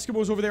see the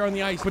Eskimos over there on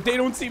the ice, but they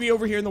don't see me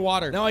over here in the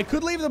water. Now, I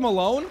could leave them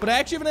alone, but I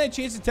actually haven't had a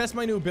chance to test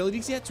my new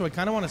abilities yet, so I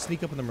kind of want to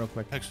sneak up on them real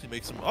quick. Actually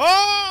make some.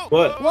 Oh!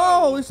 What?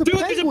 Whoa, it's a Dude,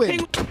 penguin.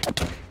 there's a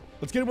penguin.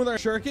 Let's get him with our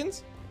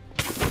shurikens.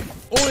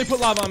 Oh, they put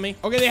lava on me.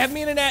 Okay, they have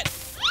me in a net.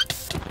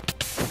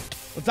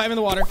 Let's dive in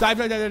the water. Dive,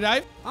 dive, dive, dive,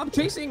 dive. I'm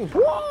chasing.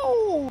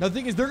 Whoa! Now, the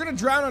thing is, they're going to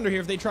drown under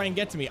here if they try and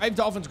get to me. I have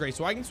dolphin's grace,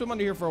 so I can swim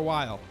under here for a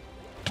while.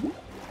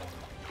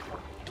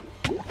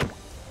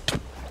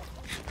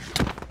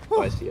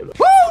 Oh, I see him.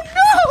 Oh,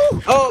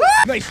 no! Oh!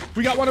 Nice.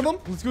 We got one of them.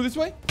 Let's go this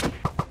way.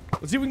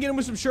 Let's see if we can get him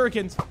with some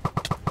shurikens.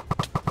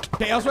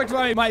 Okay, I also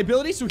activate my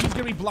ability, so he's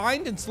going to be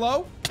blind and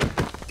slow.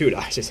 Dude,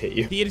 I just hit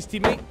you. He hit his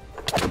teammate.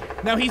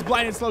 Now he's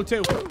blind and slow,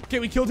 too. Okay,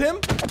 we killed him.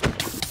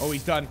 Oh,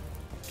 he's done.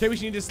 Okay, we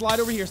should need to slide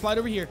over here. Slide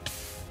over here.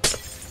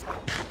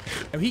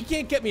 Now, he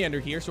can't get me under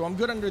here, so I'm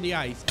good under the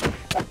ice.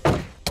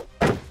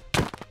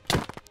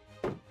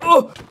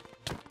 Oh!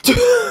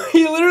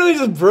 He literally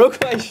just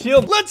broke my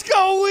shield. Let's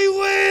go, we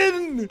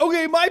win!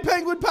 Okay, my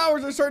penguin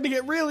powers are starting to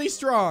get really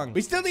strong.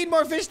 We still need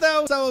more fish,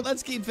 though, so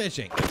let's keep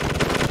fishing.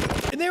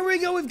 And there we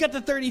go, we've got the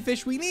 30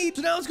 fish we need.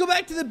 So now let's go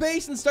back to the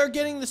base and start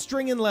getting the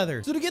string and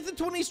leather. So to get the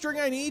 20 string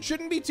I need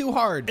shouldn't be too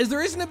hard, as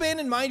there is an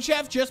abandoned mine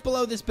shaft just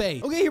below this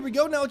base. Okay, here we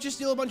go. Now let's just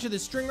steal a bunch of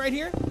this string right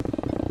here.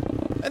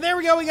 And there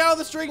we go, we got all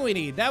the string we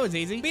need. That was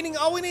easy. Meaning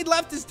all we need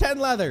left is 10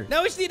 leather.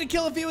 Now we just need to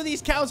kill a few of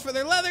these cows for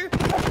their leather.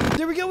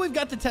 There we go, we've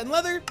got the 10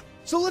 leather.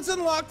 So let's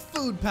unlock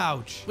food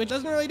pouch, which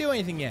doesn't really do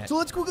anything yet. So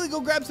let's quickly go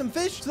grab some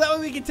fish so that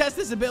way we can test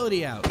this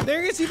ability out. There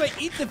you're gonna see if I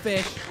eat the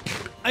fish,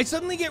 I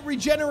suddenly get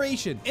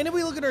regeneration. And if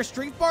we look at our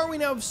strength bar, we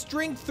now have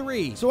strength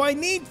 3. So I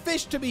need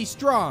fish to be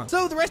strong.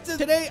 So the rest of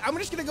today, I'm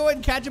just gonna go ahead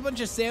and catch a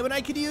bunch of salmon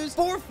I could use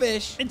for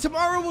fish. And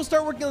tomorrow we'll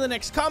start working on the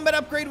next combat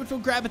upgrade, which we'll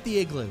grab at the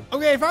igloo.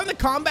 Okay, I found the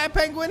combat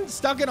penguin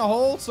stuck in a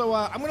hole. So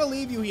I'm gonna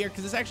leave you here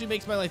because this actually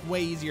makes my life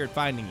way easier at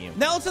finding you.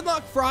 Now let's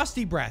unlock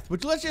frosty breath,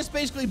 which lets just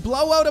basically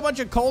blow out a bunch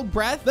of cold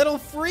breath that'll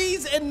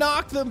freeze and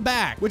knock them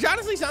back, which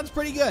honestly sounds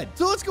pretty good.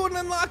 So let's go ahead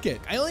and unlock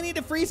it. I only need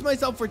to freeze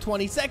myself for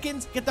 20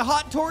 seconds, get the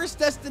hot tourist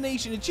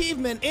destination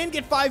achievement, and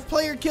get 5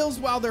 player kills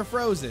while they're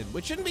frozen,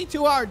 which shouldn't be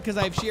too hard because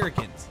I have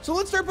shurikens. So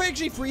let's start by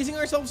actually freezing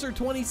ourselves for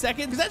 20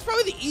 seconds because that's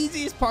probably the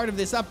easiest part of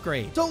this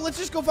upgrade. So let's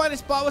just go find a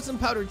spot with some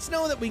powdered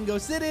snow that we can go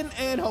sit in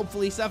and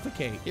hopefully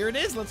suffocate. Here it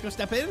is. Let's go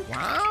step in.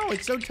 Wow,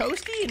 it's so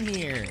toasty in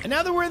here. And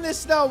now that we're in this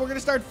snow, we're gonna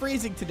start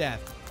freezing to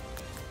death.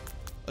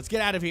 Let's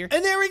get out of here.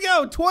 And there we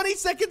go. 20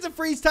 seconds of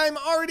freeze time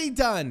already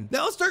done.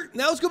 Now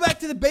let's go back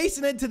to the base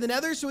and head to the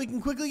nether so we can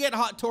quickly get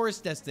hot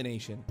tourist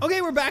destination.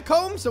 Okay, we're back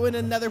home. So in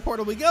another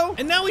portal we go.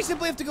 And now we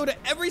simply have to go to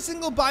every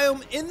single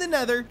biome in the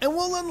nether and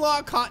we'll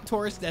unlock hot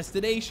tourist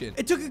destination.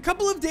 It took a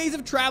couple of days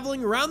of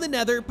traveling around the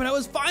nether, but I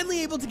was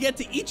finally able to get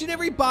to each and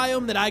every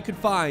biome that I could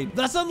find,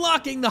 thus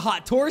unlocking the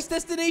hot tourist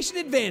destination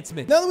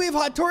advancement. Now that we have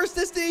hot tourist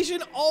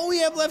destination, all we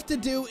have left to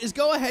do is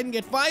go ahead and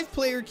get 5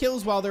 player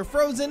kills while they're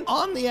frozen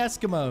on the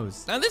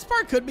Eskimos. Now this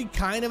part could be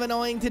kind of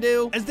annoying to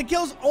do, as the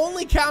kills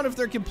only count if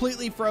they're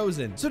completely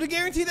frozen. So to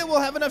guarantee that we'll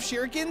have enough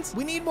shurikens,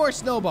 we need more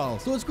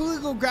snowballs. So let's quickly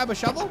go grab a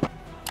shovel,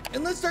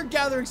 and let's start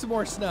gathering some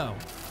more snow.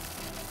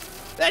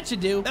 That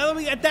should do. Now that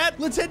we got that,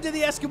 let's head to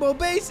the Eskimo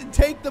base and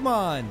take them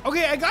on.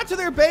 Okay, I got to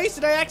their base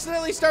and I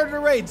accidentally started a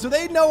raid, so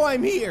they know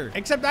I'm here.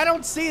 Except I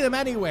don't see them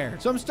anywhere.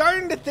 So I'm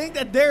starting to think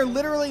that they're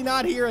literally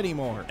not here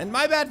anymore. And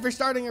my bad for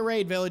starting a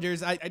raid,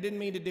 villagers. I didn't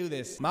mean to do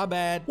this. My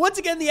bad. Once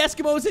again, the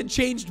Eskimos had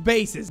changed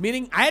bases,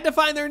 meaning I had to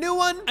find their new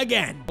one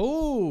again.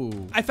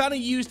 Ooh. I found a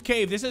used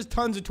cave. This has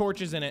tons of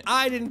torches in it.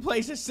 I didn't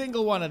place a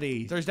single one of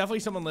these. There's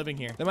definitely someone living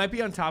here. They might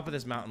be on top of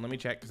this mountain. Let me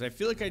check, because I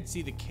feel like I'd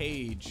see the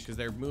cage, because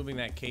they're moving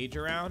that cage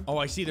around. Oh,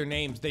 I see their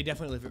names. They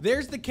definitely live here.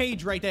 There's the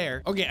cage right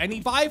there. Okay, I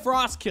need 5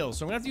 frost kills,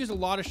 so I'm gonna have to use a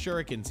lot of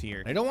shurikens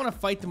here. I don't want to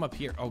fight them up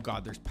here. Oh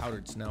god, there's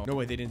powdered snow. No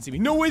way they didn't see me.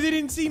 No way they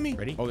didn't see me.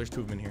 Ready? Oh, there's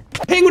 2 of them in here.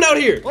 Penguin out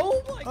here.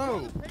 Oh my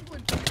god.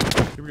 Penguin.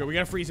 Here we go. We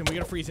gotta freeze him. We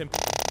gotta freeze him.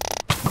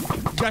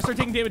 You gotta start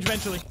taking damage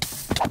eventually.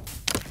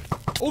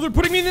 Oh, they're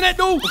putting me in the net.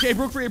 No. Okay, I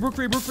broke free. I broke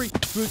free. I broke free. Go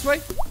this way.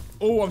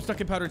 Oh, I'm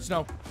stuck in powdered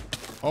snow.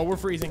 Oh, we're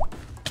freezing.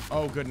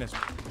 Oh, goodness.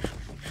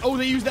 Oh,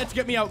 they used that to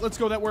get me out. Let's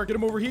go. That worked. Get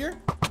him over here.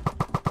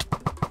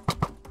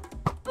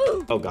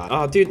 Oh, God.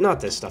 Oh, dude, not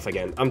this stuff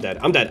again. I'm dead.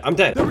 I'm dead. I'm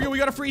dead. There we go. We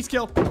got a freeze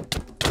kill.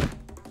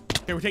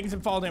 Okay, we're taking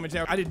some fall damage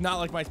there. I did not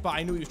like my spot.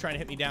 I knew he was trying to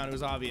hit me down. It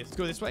was obvious. Let's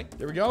go this way.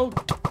 There we go.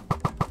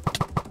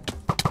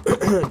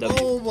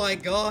 Oh, my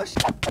gosh.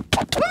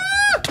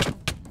 Ah!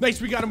 Nice.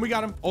 We got him. We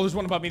got him. Oh, there's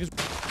one above me.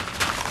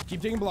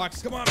 Keep taking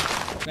blocks. Come on.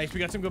 Nice. We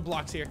got some good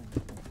blocks here.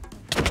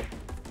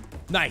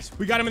 Nice.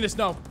 We got him in the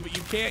snow. But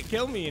you can't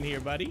kill me in here,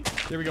 buddy.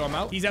 There we go. I'm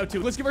out. He's out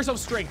too. Let's give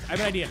ourselves strength. I have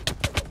an idea.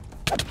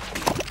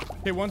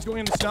 Okay, one's going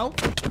in the snow.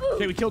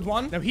 Okay, we killed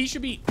one. Now he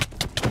should be...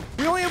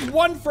 We only have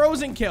 1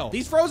 frozen kill.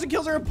 These frozen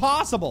kills are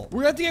impossible. We're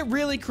gonna have to get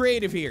really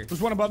creative here.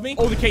 There's one above me.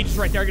 Oh, the cage is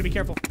right there. I gotta be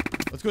careful.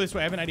 Let's go this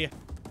way. I have an idea.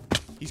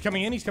 He's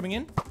coming in. He's coming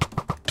in.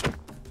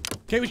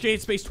 Okay, we should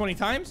hit space 20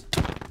 times.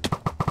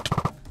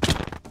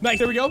 Nice.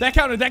 There we go. That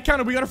counted. That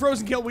counted. We got a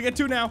frozen kill. We got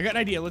 2 now. I got an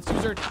idea. Let's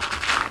use her.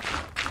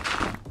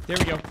 There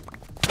we go.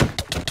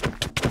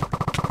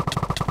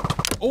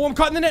 Oh, I'm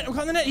caught in the net. I'm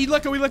caught in the net. He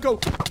let go. He let go.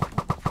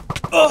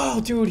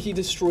 Oh, dude, he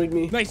destroyed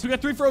me. Nice. We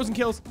got 3 frozen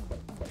kills.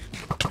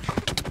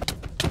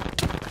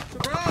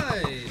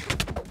 Surprise.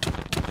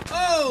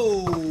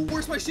 Oh,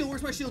 where's my shield?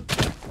 Where's my shield?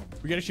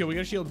 We got a shield. We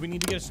got a shield. We need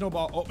to get a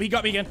snowball. Oh, he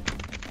got me again.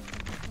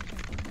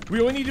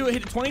 We only need to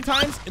hit it 20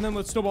 times, and then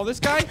let's snowball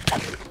this guy.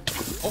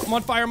 Oh, I'm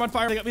on fire. I'm on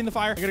fire. They got me in the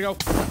fire. I gotta go.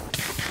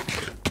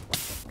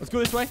 Let's go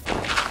this way.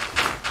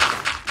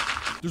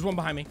 There's one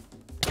behind me.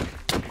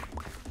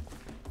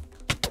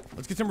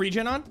 Let's get some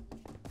regen on.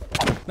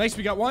 Nice.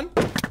 We got 1.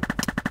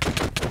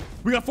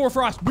 We got 4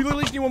 frost. We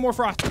literally just need 1 more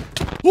frost.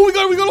 Oh, we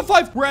got a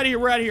 5. We're out of here.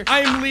 We're out of here. I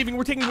am leaving.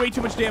 We're taking way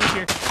too much damage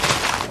here.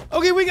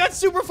 Okay, we got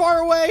super far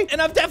away,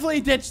 and I've definitely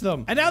ditched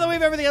them. And now that we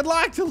have everything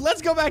unlocked,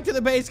 let's go back to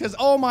the base, because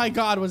oh my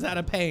god, was that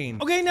a pain.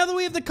 Okay, now that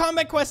we have the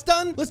combat quest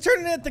done, let's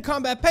turn it at the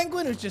combat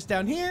penguin, who's just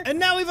down here. And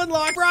now we've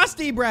unlocked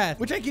Frosty Breath,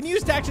 which I can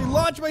use to actually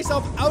launch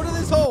myself out of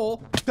this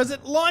hole, because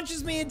it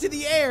launches me into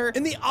the air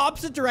in the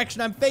opposite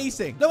direction I'm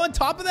facing. Now, on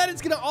top of that,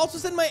 it's going to also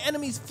send my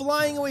enemies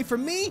flying away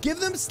from me, give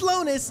them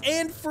slowness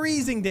and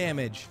freezing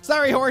damage.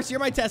 Sorry, horse, you're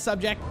my test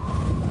subject.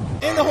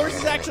 And the horse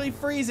is actually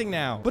freezing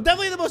now. But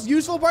definitely the most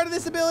useful part of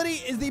this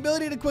ability is the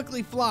ability to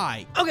quickly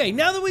fly. Okay,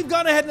 now that we've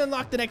gone ahead and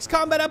unlocked the next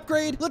combat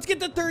upgrade, let's get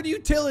the 3rd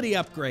utility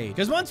upgrade.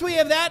 Because once we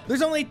have that,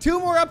 there's only 2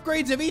 more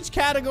upgrades of each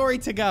category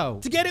to go.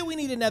 To get it, we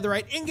need a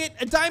netherite ingot,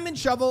 a diamond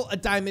shovel, a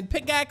diamond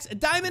pickaxe, a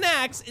diamond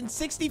axe, and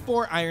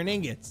 64 iron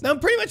ingots. Now, I'm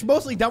pretty much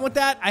mostly done with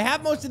that. I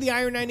have most of the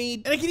iron I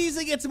need, and I can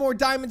easily get some more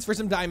diamonds for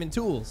some diamond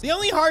tools. The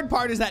only hard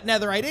part is that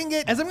netherite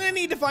ingot, as I'm going to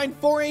need to find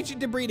 4 ancient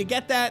debris to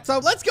get that. So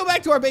let's go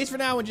back to our base for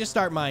now and just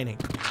start mining.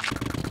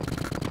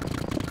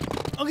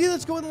 Okay,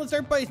 let's go ahead and let's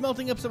start by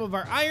smelting up some of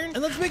our iron,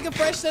 and let's make a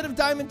fresh set of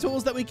diamond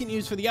tools that we can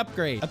use for the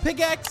upgrade. A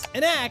pickaxe,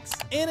 an axe,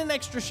 and an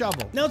extra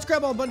shovel. Now let's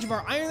grab a bunch of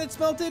our iron that's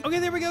smelted. Okay,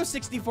 there we go,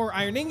 64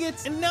 iron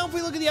ingots. And now if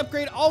we look at the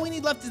upgrade, all we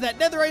need left is that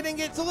netherite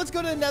ingot. So let's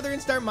go to the nether and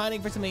start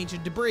mining for some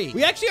ancient debris.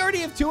 We actually already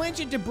have 2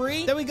 ancient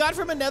debris that we got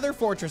from a nether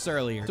fortress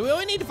earlier. So we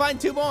only need to find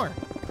 2 more.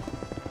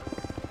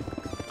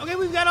 Okay,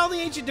 we've got all the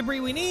ancient debris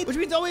we need, which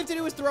means all we have to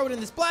do is throw it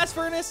in this blast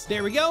furnace.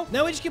 There we go.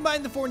 Now we just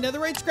combine the 4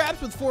 netherite scraps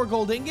with 4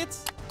 gold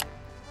ingots.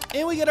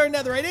 And we get our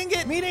netherite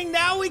ingot, meaning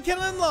now we can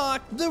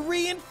unlock the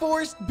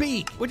reinforced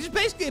beak, which is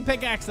basically a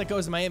pickaxe that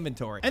goes in my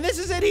inventory. And this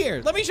is it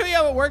here. Let me show you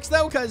how it works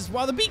though, because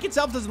while the beak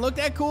itself doesn't look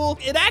that cool,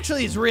 it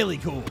actually is really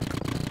cool.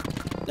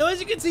 Now, as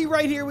you can see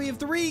right here, we have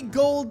 3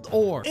 gold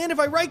ore. And if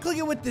I right click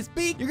it with this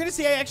beak, you're gonna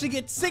see I actually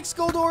get 6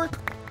 gold ore,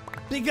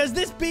 because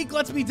this beak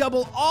lets me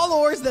double all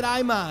ores that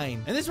I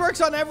mine. And this works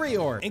on every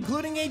ore,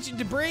 including ancient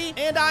debris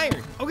and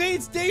iron. Okay,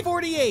 it's day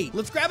 48.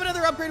 Let's grab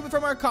another upgrade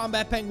from our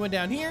combat penguin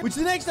down here, which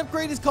the next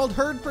upgrade is called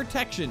Herd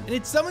Protection. And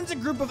it summons a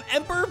group of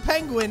emperor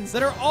penguins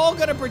that are all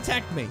gonna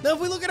protect me. Now, if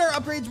we look at our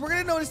upgrades, we're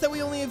gonna notice that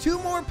we only have 2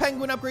 more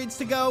penguin upgrades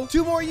to go,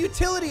 2 more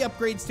utility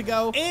upgrades to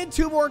go, and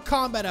 2 more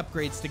combat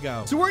upgrades to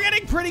go. So we're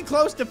getting pretty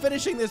close to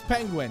finishing this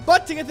penguin.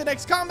 But to get the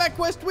next combat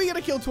quest, we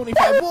gotta kill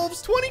 25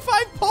 wolves,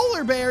 25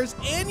 polar bears,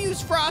 and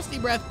use Frosty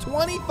breath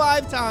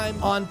 25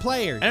 times on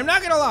players. And I'm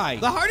not gonna lie,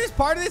 the hardest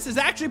part of this is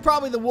actually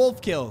probably the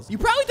wolf kills. You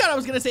probably thought I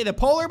was gonna say the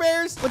polar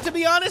bears, but to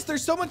be honest,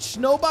 there's so much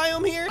snow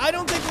biome here, I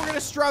don't think we're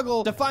gonna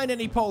struggle to find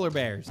any polar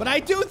bears. But I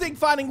do think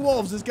finding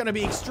wolves is gonna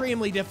be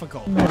extremely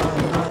difficult.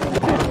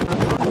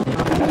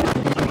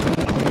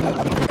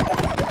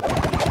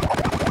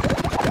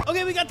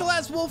 Okay, we got the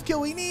last wolf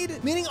kill we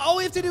need, meaning all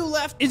we have to do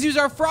left is use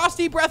our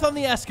frosty breath on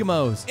the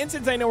Eskimos. And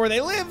since I know where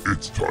they live,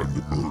 It's time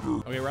to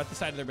murder. okay, we're at the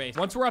side of their base.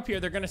 Once we're up here,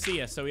 they're gonna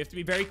see us, so we have to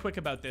be very quick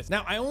about this.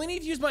 Now, I only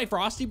need to use my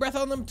frosty breath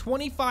on them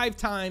 25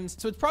 times,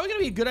 so it's probably gonna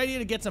be a good idea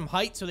to get some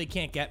height so they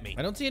can't get me.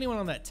 I don't see anyone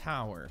on that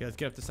tower. Okay, let's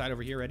get up the side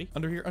over here. Ready?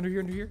 Under here, under here,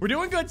 under here. We're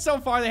doing good so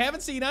far. They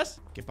haven't seen us.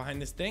 Get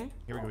behind this thing.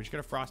 Here we go. We just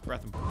gotta frost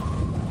breath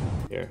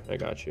them. Here, I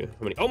got you.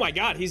 How many? Oh my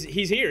God, he's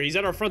here. He's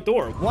at our front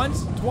door.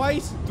 Once,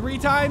 twice, 3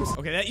 times.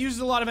 Okay, that uses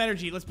a lot of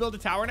energy. Let's build a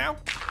tower now.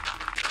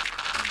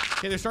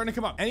 Okay, they're starting to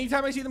come up.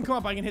 Anytime I see them come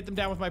up, I can hit them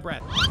down with my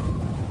breath.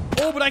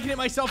 Oh, but I can hit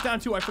myself down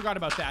too. I forgot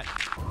about that.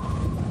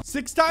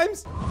 6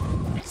 times?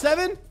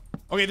 7?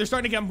 Okay, they're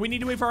starting to come. We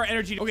need to wait for our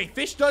energy. Okay,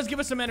 fish does give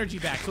us some energy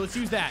back, so let's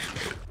use that.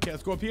 Okay,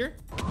 let's go up here.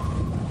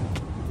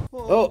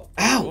 Oh,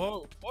 ow.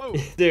 Whoa, whoa.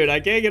 Dude, I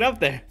can't get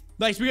up there.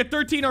 Nice, we got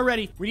 13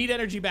 already. We need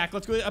energy back.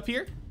 Let's go up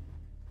here.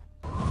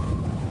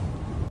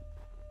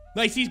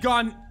 Nice, he's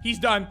gone. He's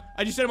done.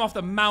 I just set him off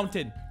the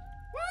mountain.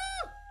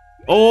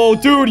 Oh,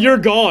 dude, you're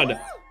gone.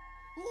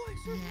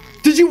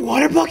 Did you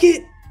water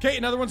bucket? Okay,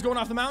 another one's going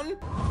off the mountain.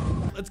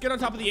 Let's get on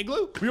top of the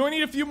igloo. We only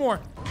need a few more.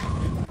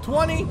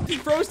 20. He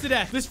froze to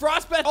death. This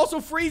frostbite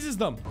also freezes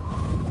them.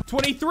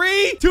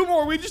 23. 2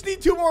 more. We just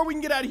need 2 more. We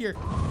can get out of here.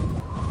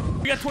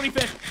 We got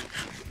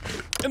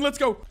 25. And let's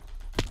go.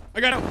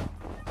 I got him.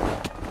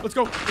 Let's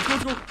go.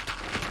 Let's go.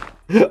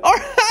 Let's go. Our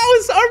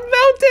house, our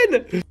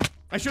mountain.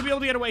 I should be able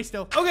to get away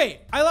still.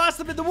 Okay, I lost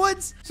them in the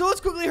woods, so let's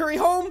quickly hurry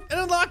home and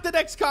unlock the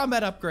next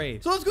combat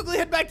upgrade. So let's quickly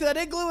head back to that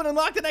igloo and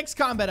unlock the next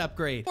combat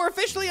upgrade. We're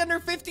officially under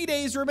 50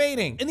 days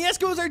remaining, and the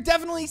Eskimos are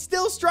definitely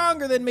still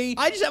stronger than me.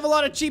 I just have a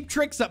lot of cheap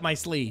tricks up my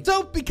sleeve.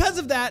 So because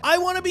of that, I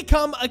want to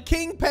become a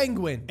king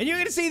penguin. And you're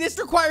gonna see this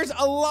requires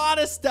a lot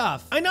of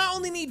stuff. I not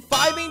only need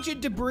 5 ancient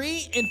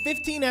debris and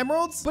 15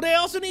 emeralds, but I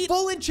also need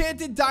full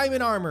enchanted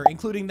diamond armor,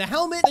 including the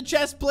helmet, the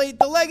chest plate,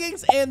 the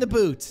leggings, and the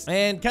boots.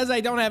 And because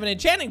I don't have an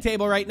enchanting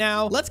table right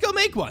now, let's go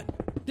make one.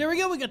 There we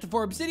go. We got the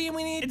 4 obsidian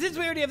we need. And since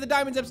we already have the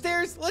diamonds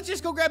upstairs, let's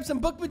just go grab some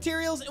book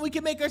materials and we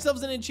can make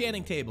ourselves an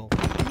enchanting table.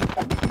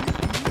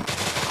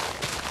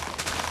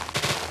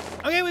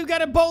 Okay, we've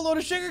got a boatload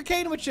of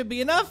sugarcane, which should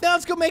be enough. Now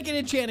let's go make an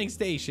enchanting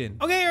station.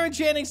 Okay, our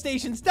enchanting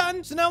station's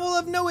done, so now we'll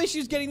have no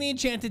issues getting the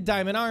enchanted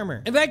diamond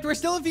armor. In fact, we're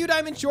still a few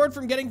diamonds short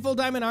from getting full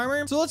diamond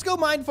armor, so let's go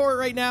mine for it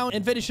right now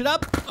and finish it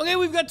up. Okay,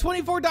 we've got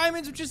 24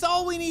 diamonds, which is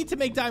all we need to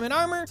make diamond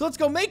armor, so let's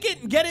go make it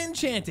and get it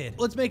enchanted.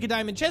 Let's make a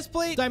diamond chest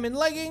plate, diamond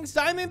leggings,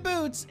 diamond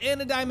boots,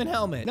 and a diamond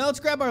helmet. Now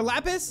let's grab our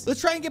lapis. Let's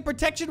try and get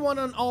protection 1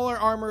 on all our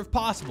armor if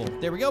possible.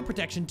 There we go,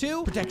 protection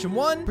 2, protection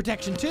 1,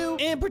 protection 2,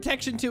 and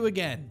protection 2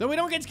 again. Though we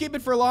don't get to keep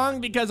it for long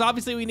because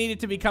obviously we need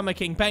it to become a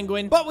king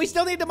penguin, but we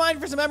still need to mine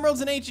for some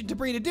emeralds and ancient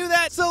debris to do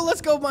that, so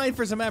let's go mine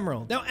for some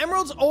emerald. Now,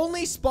 emeralds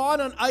only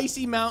spawn on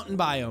icy mountain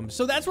biomes,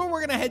 so that's where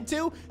we're gonna head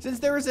to since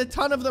there is a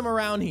ton of them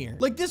around here.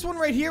 Like this one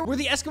right here, where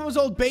the Eskimos'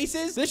 old base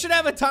is, this should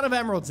have a ton of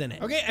emeralds in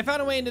it. Okay, I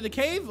found a way into the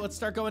cave. Let's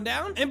start going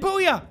down, and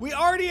booyah, we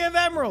already have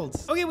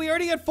emeralds. Okay, we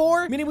already got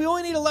 4, meaning we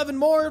only need 11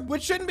 more,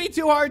 which shouldn't be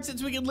too hard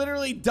since we can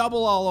literally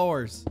double all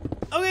ores.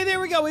 Okay, there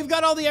we go. We've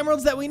got all the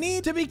emeralds that we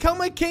need to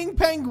become a king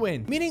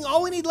penguin, meaning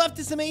all we need left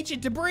is some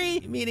ancient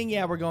debris, meaning,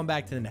 yeah, we're going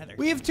back to the nether.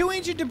 We have 2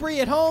 ancient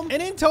debris at home,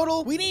 and in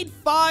total, we need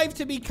 5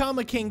 to become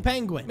a king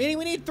penguin, meaning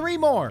we need 3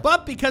 more.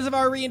 But because of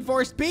our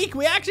reinforced beak,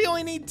 we actually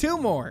only need 2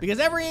 more, because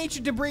every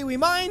ancient debris we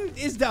mine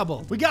is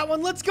double. We got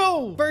one. Let's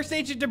go. First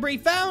ancient debris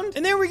found,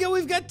 and there we go.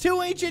 We've got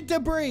 2 ancient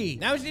debris.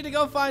 Now we just need to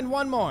go find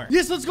 1 more.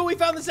 Yes, let's go. We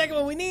found the second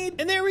one we need,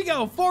 and there we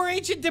go. 4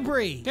 ancient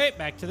debris. Okay,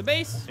 back to the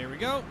base. There we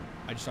go.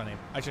 I just saw name.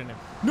 I shouldn't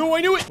have. No,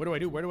 I knew it. What do I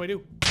do? Where do I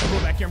do? I'm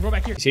going back here. I'm going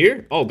back here. He's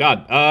here? Oh,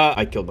 God.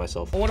 I killed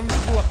myself. Oh, one of them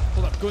just blew up.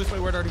 Hold up. Go this way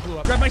where it already blew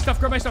up. Grab my stuff.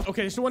 Grab my stuff.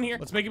 Okay, there's the one here.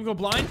 Let's make him go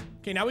blind.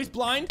 Okay, now he's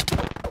blind.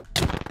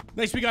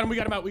 Nice. We got him. We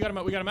got him out. We got him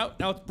out. We got him out.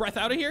 Now let's breath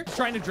out of here. He's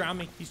trying to drown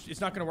me.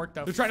 It's not going to work,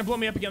 though. They're trying to blow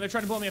me up again. They're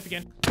trying to blow me up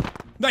again.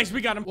 Nice,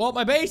 we got him. Well,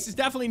 my base is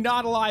definitely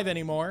not alive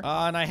anymore.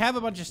 And I have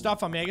a bunch of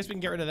stuff on me. I guess we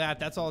can get rid of that.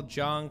 That's all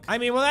junk. I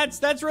mean, well,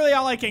 that's really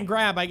all I can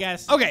grab, I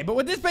guess. Okay, but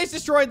with this base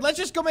destroyed, let's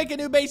just go make a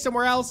new base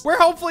somewhere else, where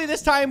hopefully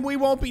this time we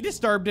won't be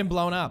disturbed and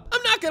blown up.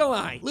 I'm not gonna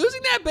lie.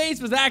 Losing that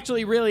base was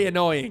actually really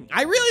annoying.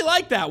 I really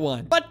like that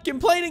one. But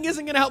complaining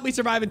isn't gonna help me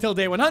survive until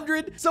day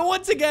 100. So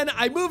once again,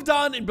 I moved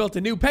on and built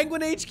a new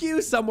penguin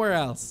HQ somewhere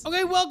else.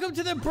 Okay, welcome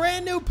to the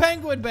brand new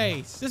penguin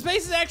base. This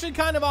base is actually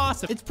kind of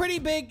awesome. It's pretty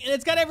big, and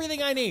it's got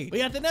everything I need. We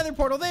got the nether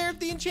portal there,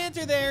 the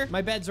enchanter there,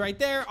 my bed's right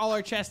there, all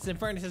our chests and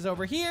furnaces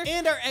over here,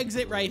 and our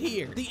exit right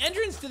here. The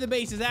entrance to the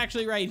base is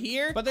actually right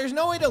here, but there's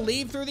no way to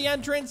leave through the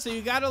entrance, so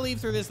you gotta leave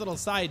through this little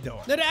side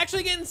door. Now, to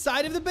actually get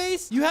inside of the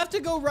base, you have to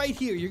go right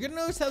here. You're gonna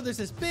notice how there's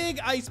this big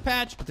ice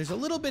patch, but there's a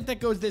little bit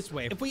that goes this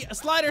way. If we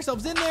slide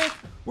ourselves in there,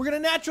 we're gonna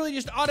naturally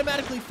just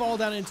automatically fall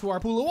down into our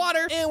pool of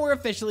water, and we're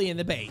officially in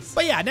the base.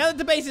 But yeah, now that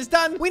the base is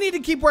done, we need to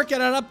keep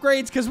working on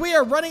upgrades because we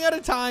are running out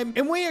of time,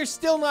 and we are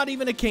still not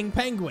even a king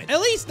penguin.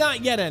 At least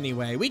not yet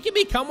anyway. We can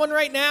become one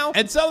right now,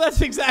 and so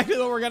that's exactly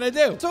what we're gonna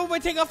do. So if I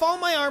take off all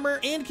my armor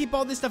and keep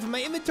all this stuff in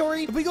my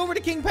inventory, if we go over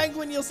to king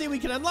penguin, you'll see we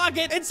can unlock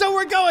it, and so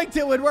we're going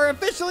to, and we're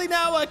officially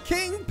now a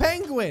king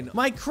penguin.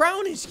 My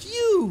crown is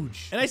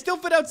huge, and I still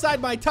fit outside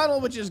my tunnel,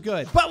 which is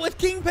good. But with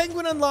king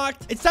penguin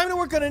unlocked, it's time to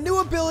work on a new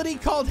ability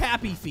called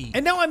Happy Feet.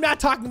 And no, I'm not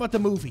talking about the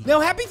movie. Now,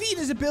 Happy Feet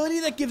is an ability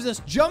that gives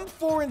us jump,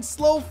 for, and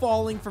slow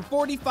falling for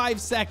 45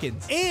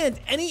 seconds. And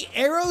any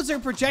arrows or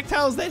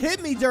projectiles that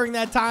hit me during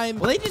that time,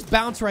 well, they just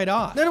bounce right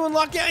off. Now to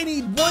unlock it, I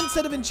need 1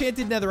 set of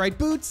enchanted netherite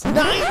boots,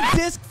 9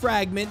 disc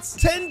fragments,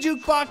 10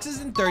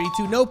 jukeboxes, and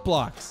 32 note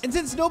blocks. And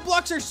since note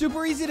blocks are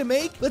super easy to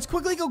make, let's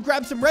quickly go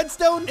grab some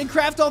redstone and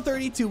craft all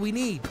 32 we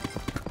need.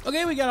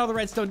 Okay, we got all the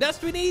redstone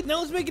dust we need. Now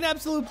let's make an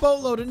absolute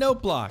boatload of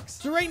note blocks.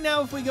 So right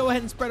now, if we go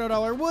ahead and spread out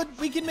all our wood,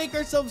 we can make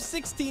ourselves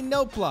 16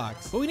 note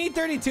blocks. But we need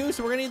 32,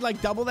 so we're gonna need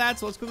like double that.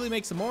 So let's quickly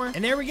make some more.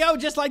 And there we go.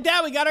 Just like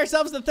that, we got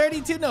ourselves the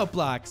 32 note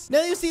blocks.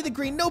 Now you see the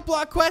green note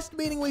block quest,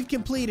 meaning we've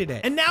completed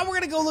it. And now we're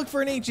gonna go look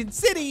for an ancient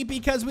city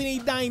because we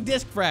need 9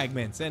 disc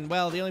fragments. And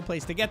well, the only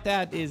place to get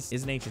that is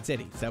an ancient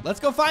city. So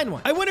let's go find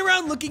one. I went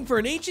around looking for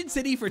an ancient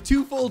city for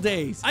 2 full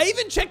days. I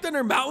even checked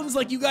under mountains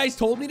like you guys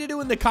told me to do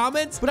in the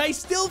comments, but I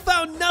still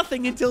found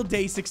nothing until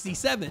day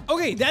 67.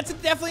 Okay, that's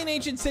definitely an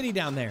ancient city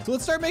down there. So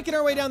let's start making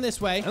our way down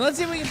this way, and let's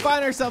see if we can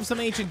find ourselves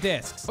some ancient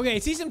discs. Okay, I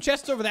see some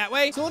chests over that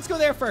way, so let's go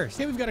there first.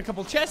 Okay, we've got a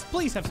couple chests.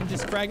 Please have some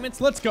disc fragments.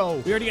 Let's go.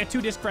 We already got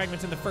 2 disc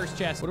fragments in the first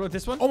chest. What about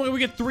this one? Oh my God, we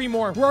get 3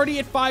 more. We're already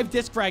at 5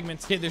 disc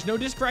fragments. Okay, there's no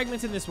disc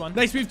fragments in this one.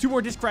 Nice, we have 2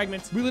 more disc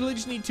fragments. We literally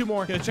just need 2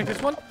 more. Okay, let's check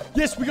this one.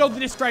 Yes, we got the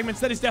disc fragments.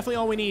 That is definitely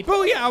all we need.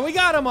 Oh yeah, we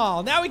got them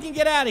all. Now we can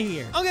get out of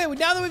here. Okay, well,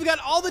 now that we've got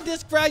all the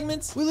disc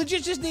fragments, we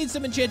legit just need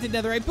some enchanted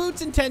netherite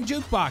boots and 10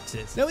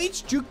 jukeboxes. Now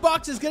each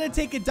jukebox is gonna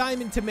take a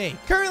diamond to make.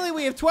 Currently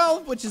we have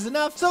 12, which is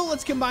enough, so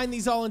let's combine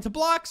these all into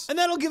blocks, and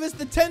that'll give us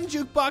the 10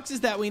 jukeboxes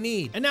that we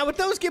need. And now with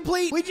those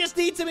complete, we just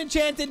need some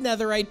enchanted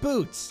netherite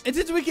boots. And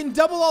since we can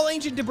double all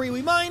ancient debris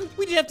we mine,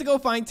 we just have to go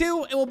find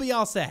 2 and we'll be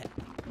all set.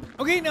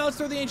 Okay, now let's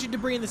throw the ancient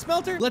debris in the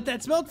smelter. Let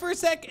that smelt for a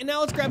sec, and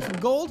now let's grab some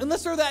gold, and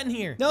let's throw that in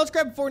here. Now let's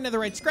grab 4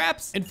 netherite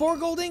scraps and 4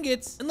 gold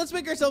ingots, and let's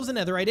make ourselves a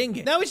netherite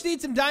ingot. Now we just need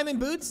some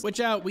diamond boots,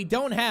 which we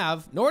don't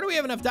have, nor do we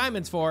have enough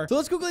diamonds for. So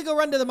let's quickly go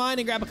run to the mine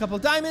and grab a couple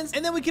of diamonds,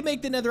 and then we can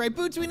make the netherite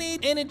boots we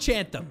need and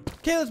enchant them.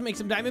 Okay, let's make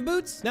some diamond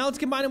boots. Now let's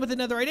combine them with a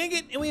netherite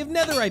ingot, and we have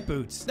netherite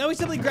boots. Now we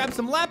simply grab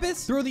some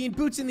lapis, throw the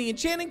boots in the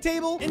enchanting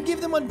table, and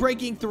give them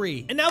unbreaking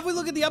 3. And now if we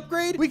look at the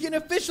upgrade, we can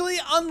officially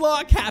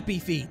unlock Happy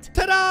Feet.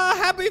 Ta-da!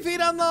 Happy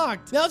Feet unlocked.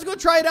 Now let's go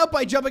try it out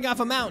by jumping off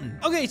a mountain.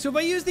 Okay, so if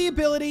I use the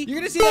ability, you're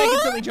gonna see that I can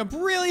suddenly jump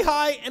really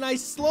high, and I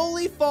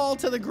slowly fall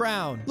to the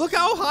ground. Look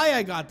how high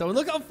I got, though, and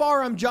look how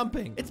far I'm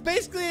jumping. It's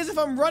basically as if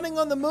I'm running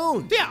on the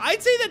moon. Yeah,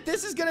 I'd say that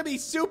this is gonna be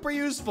super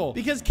useful,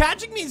 because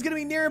catching me is gonna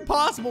be near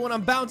impossible when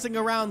I'm bouncing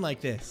around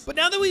like this. But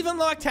now that we've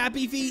unlocked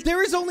Happy Feet,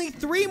 there is only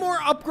 3 more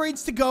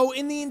upgrades to go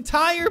in the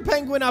entire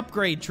penguin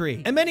upgrade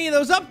tree. And many of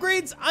those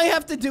upgrades, I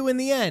have to do in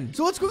the end.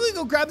 So let's quickly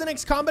go grab the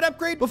next combat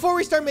upgrade before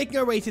we start making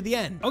our way to the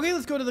end. Okay,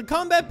 let's go to the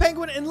combat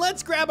penguin, and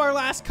let's grab our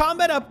last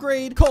combat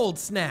upgrade, Cold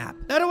Snap.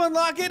 Now to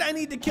unlock it, I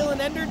need to kill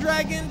an ender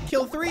dragon,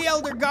 kill 3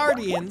 elder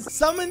guardians,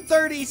 summon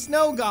 30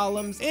 snow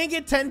golems, and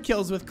get 10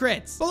 kills with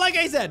crits. But like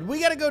I said, we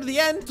gotta go to the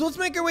end, so let's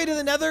make our way to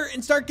the nether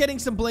and start getting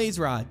some blaze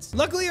rods.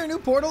 Luckily, our new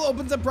portal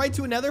opens up right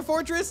to a nether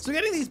fortress, so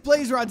getting these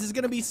blaze rods is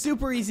gonna be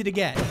super easy to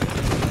get.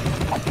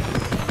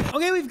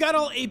 Okay, we've got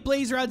all 8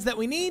 blaze rods that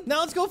we need. Now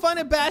let's go find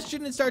a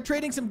bastion and start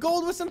trading some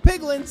gold with some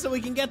piglins so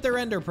we can get their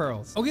ender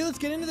pearls. Okay, let's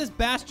get into this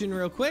bastion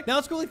real quick. Now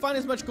let's quickly find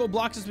as much gold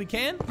blocks as we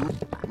can.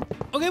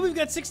 Okay, we've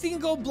got 16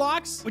 gold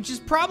blocks, which is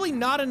probably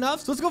not enough.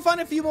 So let's go find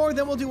a few more,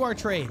 then we'll do our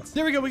trades.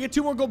 There we go. We get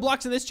 2 more gold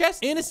blocks in this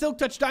chest and a silk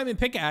touch diamond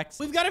pickaxe.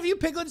 We've got a few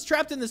piglets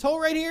trapped in this hole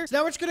right here. So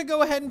now we're just gonna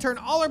go ahead and turn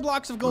all our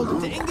blocks of gold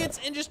into ingots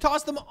and just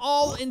toss them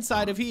all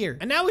inside of here.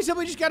 And now we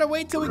simply just gotta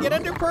wait till we get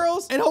ender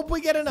pearls and hope we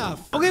get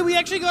enough. Okay, we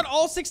actually got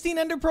all 16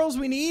 ender pearls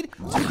we need.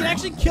 So we can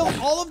actually kill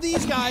all of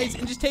these guys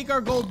and just take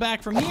our gold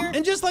back from here.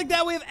 And just like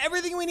that, we have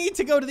everything we need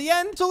to go to the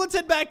end. So let's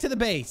head back to the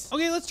base.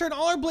 Okay, let's turn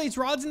all our blaze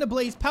rods into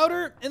blaze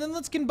powder, and then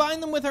let's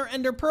combine them with our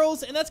ender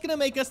pearls, and that's gonna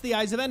make us the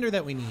eyes of ender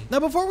that we need. Now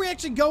before we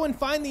actually go and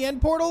find the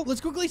end portal, let's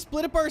quickly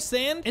split up our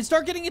sand and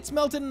start getting it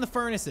smelted in the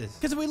furnaces,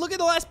 because if we look at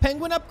the last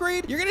penguin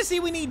upgrade, you're gonna see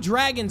we need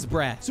dragon's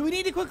breath. So we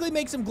need to quickly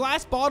make some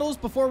glass bottles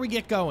before we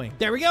get going.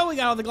 There we go, we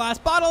got all the glass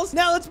bottles.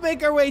 Now let's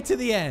make our way to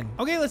the end.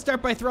 Okay, let's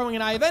start by throwing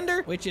an eye of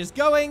ender, which is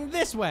going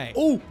this way.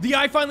 Oh, the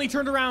eye finally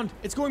turned around.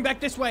 It's going back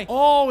this way.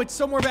 Oh, it's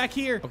somewhere back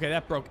here. Okay,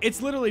 that broke.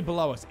 It's literally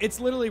below us.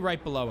 It's literally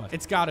right below us.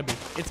 It's gotta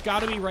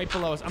be right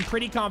below us. I'm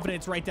pretty confident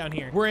it's right down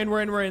here. We're in.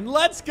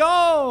 Let's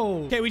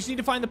go. Okay, we just need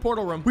to find the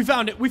portal room. We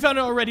found it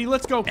already.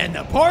 Let's go. And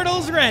the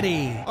portal's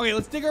ready. Okay,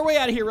 let's dig our way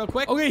out of here real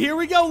quick. Okay, here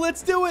we go.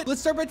 Let's do it.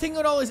 Let's start by taking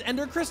out all his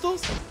ender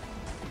crystals.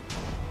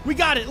 We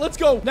got it. Let's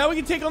go. Now we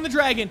can take on the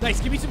dragon.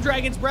 Nice. Give me some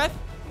dragon's breath.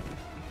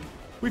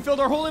 We filled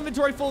our whole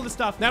inventory full of the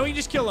stuff. Now we can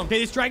just kill him. Okay,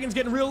 this dragon's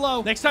getting real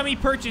low. Next time he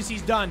perches,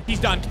 he's done. He's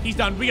done. He's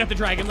done. We got the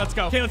dragon. Let's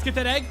go. Okay, let's get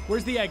that egg.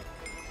 Where's the egg?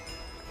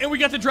 And we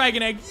got the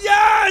dragon egg.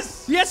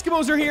 Yes! The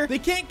Eskimos are here. They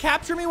can't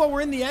capture me while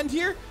we're in the end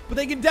here, but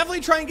they can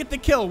definitely try and get the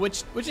kill,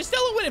 which is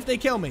still a win if they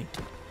kill me.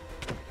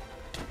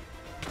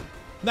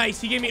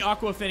 Nice. He gave me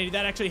aqua affinity.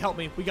 That actually helped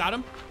me. We got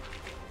him.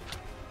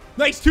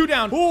 Nice. 2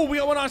 down. Oh, we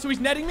got 1 on, so he's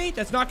netting me.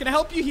 That's not going to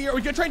help you here. Are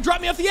we going to try and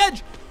drop me off the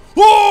edge?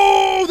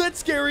 Oh, that's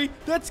scary.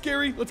 That's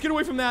scary. Let's get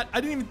away from that.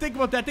 I didn't even think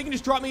about that. They can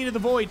just drop me into the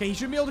void. Okay, he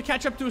shouldn't be able to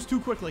catch up to us too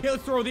quickly. Okay,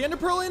 let's throw the ender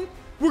pearl in.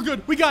 We're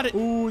good. We got it.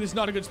 Oh, this is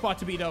not a good spot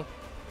to be, though.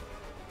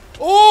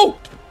 Oh!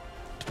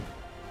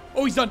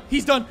 Oh, he's done.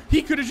 He's done.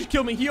 He could have just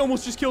killed me. He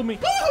almost just killed me.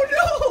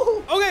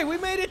 Oh, no. Okay, we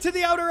made it to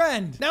the outer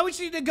end. Now we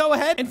just need to go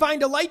ahead and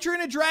find elytra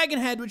and a dragon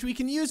head, which we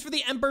can use for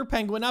the emperor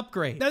penguin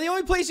upgrade. Now, the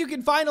only place you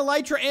can find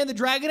elytra and the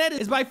dragon head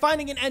is by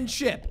finding an end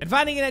ship. And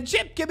finding an end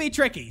ship can be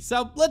tricky.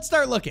 So let's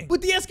start looking.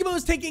 With the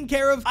Eskimos taken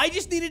care of, I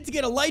just needed to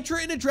get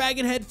elytra and a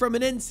dragon head from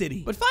an end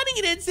city. But finding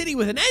an end city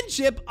with an end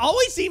ship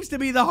always seems to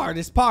be the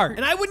hardest part.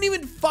 And I wouldn't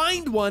even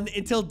find one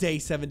until day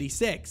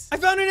 76. I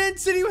found an end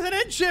city with an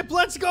end ship.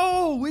 Let's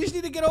go. We just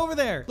need to get over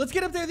there. Let's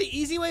get up there the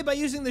easy way by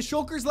using the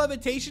Shulker's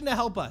levitation to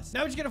help us.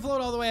 Now we're just gonna float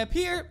all the way up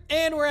here,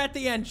 and we're at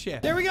the end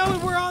ship. There we go,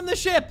 and we're on the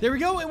ship. There we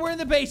go, and we're in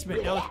the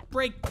basement. Now let's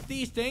break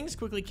these things,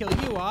 quickly kill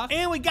you off,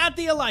 and we got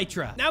the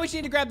elytra. Now we just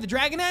need to grab the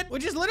dragon head,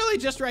 which is literally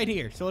just right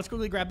here. So let's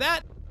quickly grab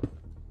that.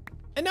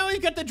 And now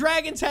we've got the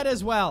dragon's head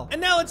as well.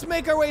 And now let's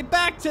make our way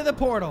back to the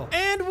portal.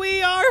 And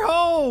we are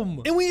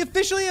home. And we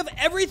officially have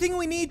everything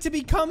we need to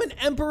become an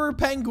emperor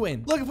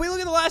penguin. Look, if we look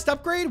at the last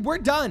upgrade, we're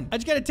done. I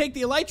just got to take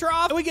the elytra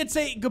off, and we can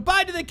say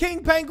goodbye to the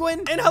king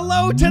penguin and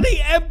hello to the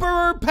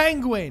emperor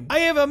penguin. I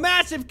have a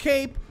massive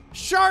cape,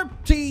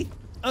 sharp teeth,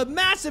 a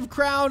massive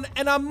crown,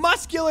 and I'm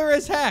muscular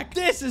as heck.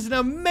 This is an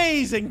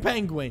amazing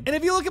penguin. And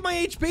if you look at my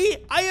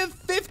HP, I have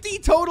 50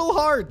 total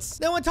hearts.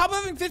 Now, on top of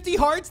having 50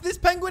 hearts, this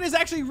penguin is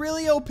actually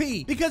really OP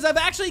because I've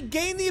actually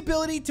gained the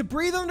ability to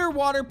breathe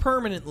underwater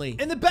permanently.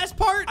 And the best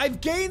part, I've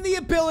gained the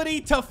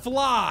ability to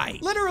fly.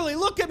 Literally,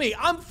 look at me.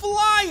 I'm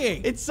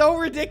flying. It's so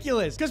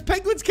ridiculous because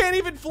penguins can't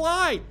even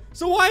fly.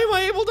 So why am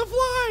I able to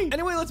fly?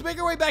 Anyway, let's make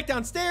our way back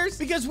downstairs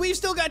because we've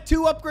still got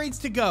 2 upgrades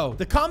to go.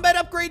 The combat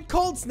upgrade,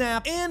 Cold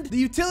Snap, and the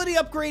utility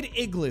upgrade,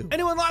 Igloo. And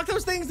to unlock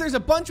those things, there's a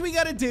bunch we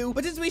gotta do,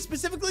 but since we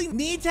specifically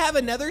need to have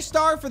a nether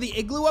star for the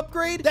Igloo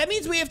upgrade, that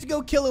means we have to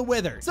go kill a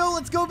wither. So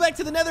let's go back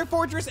to the nether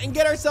fortress and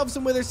get ourselves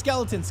some wither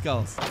skeleton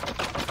skulls.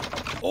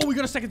 Oh, we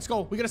got a second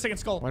skull. We got a second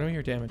skull. Why don't I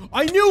hear damage?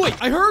 I knew it.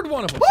 I heard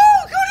one of them.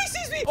 Oh, Cody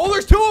sees me. Oh,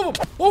 there's 2 of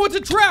them. Oh, it's a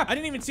trap. I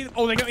didn't even see them.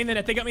 Oh, they got me in the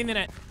net. They got me in the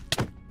net.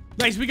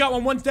 Nice, we got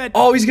one. One's dead.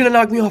 Oh, he's gonna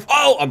knock me off.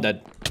 Oh, I'm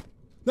dead.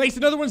 Nice,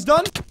 another one's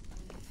done.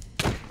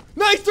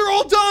 Nice, they're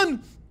all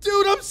done.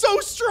 Dude, I'm so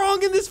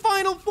strong in this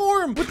final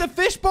form. With the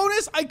fish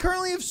bonus, I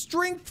currently have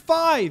strength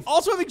 5.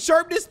 Also having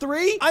sharpness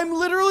 3, I'm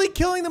literally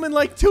killing them in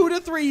like 2 to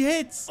 3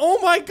 hits. Oh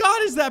my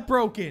God, is that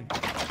broken?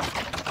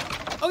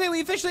 Okay,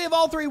 we officially have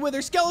all 3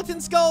 wither skeleton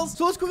skulls.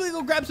 So let's quickly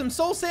go grab some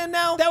soul sand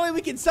now. That way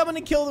we can summon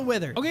and kill the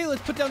wither. Okay,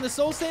 let's put down the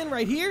soul sand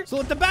right here. So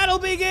let the battle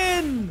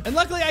begin. And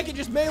luckily I can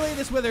just melee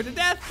this wither to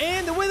death.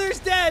 And the wither's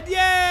dead.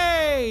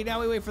 Yay!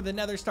 Now we wait for the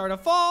nether star to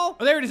fall.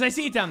 Oh, there it is. I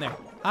see it down there.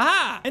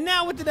 Aha! And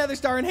now with the nether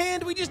star in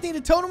hand, we just need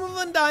a totem of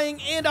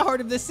undying and a heart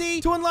of the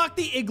sea to unlock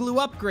the igloo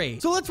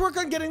upgrade. So let's work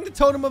on getting the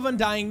totem of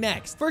undying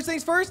next. First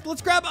things first,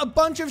 let's grab a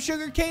bunch of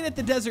sugarcane at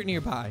the desert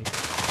nearby.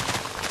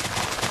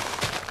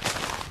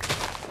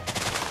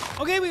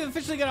 Okay, we've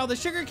officially got all the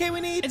sugarcane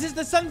we need. And since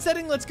the sun's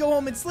setting, let's go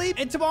home and sleep.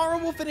 And tomorrow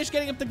we'll finish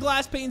getting up the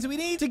glass panes we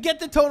need to get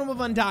the totem of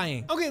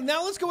undying. Okay,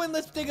 now let's go in.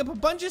 Let's dig up a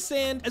bunch of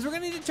sand as we're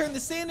gonna need to turn the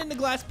sand into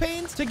glass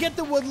panes to get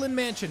the woodland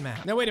mansion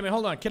map. Now, wait a minute.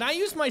 Hold on. Can I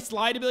use my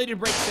slide ability to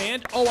break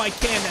sand? Oh, I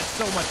can. That's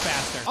so much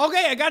faster.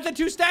 Okay, I got the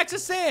 2 stacks of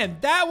sand.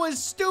 That was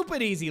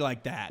stupid easy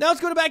like that. Now let's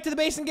go back to the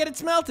base and get it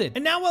smelted.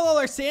 And now while all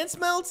our sand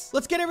smelts,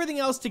 let's get everything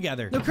else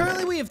together. Now,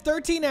 currently we have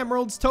 13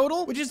 emeralds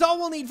total, which is all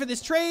we'll need for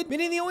this trade,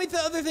 meaning the only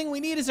other thing we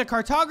need is a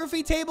cartography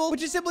table,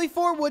 which is simply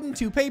 4 wood and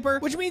 2 paper,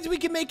 which means we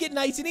can make it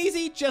nice and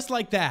easy, just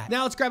like that.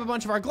 Now let's grab a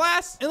bunch of our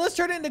glass, and let's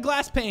turn it into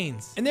glass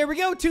panes. And there we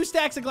go, 2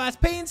 stacks of glass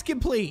panes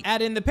complete.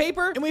 Add in the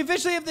paper, and we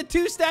officially have the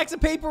 2 stacks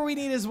of paper we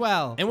need as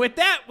well. And with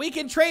that, we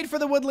can trade for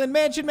the woodland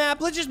mansion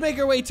map. Let's just make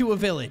our way to a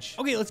village.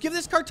 Okay, let's give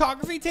this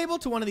cartography table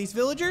to one of these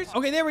villagers.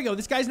 Okay, there we go.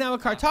 This guy's now a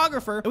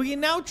cartographer, and we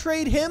can now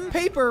trade him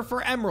paper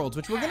for emeralds,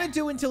 which we're gonna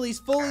do until he's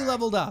fully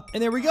leveled up.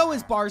 And there we go,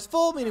 his bar's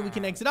full, meaning we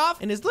can exit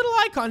off, and his little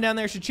icon down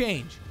there should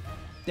change.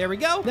 There we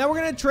go. Now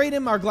we're going to trade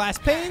him our glass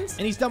panes,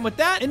 and he's done with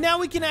that. And now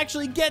we can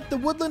actually get the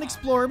Woodland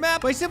Explorer map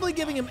by simply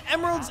giving him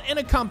emeralds and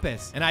a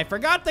compass. And I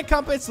forgot the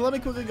compass, so let me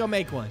quickly go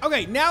make one.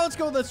 Okay, now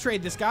let's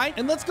trade this guy.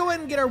 And let's go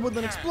ahead and get our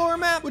Woodland Explorer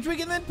map, which we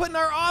can then put in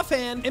our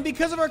offhand. And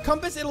because of our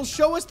compass, it'll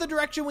show us the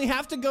direction we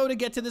have to go to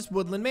get to this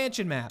Woodland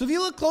Mansion map. So if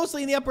you look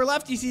closely in the upper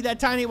left, you see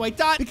that tiny white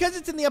dot. Because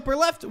it's in the upper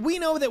left, we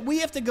know that we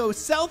have to go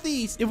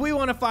southeast if we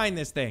want to find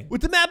this thing. With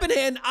the map in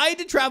hand, I had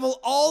to travel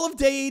all of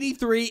day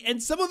 83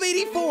 and some of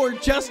 84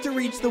 just to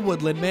reach reach the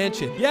woodland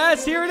mansion.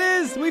 Yes, here it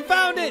is. We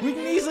found it. We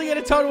can easily get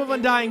a totem of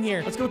undying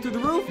here. Let's go through the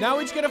roof. Now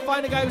we just gotta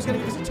find a guy who's gonna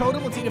give us a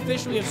totem. Let's eat a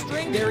fish. We have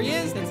string. There he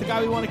is. That's the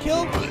guy we want to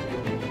kill.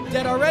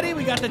 Dead already.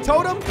 We got the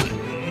totem.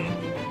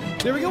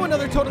 There we go,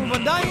 another totem of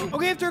undying.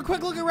 Okay, after a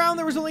quick look around,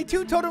 there was only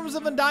 2 totems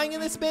of undying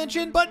in this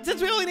mansion, but since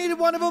we only needed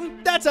 1 of them,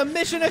 that's a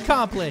mission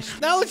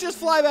accomplished. Now let's just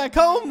fly back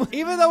home,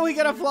 even though we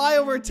gotta fly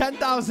over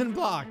 10,000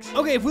 blocks.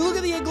 Okay, if we look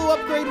at the igloo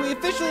upgrade, we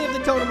officially have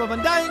the totem of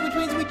undying, which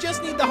means we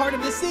just need the heart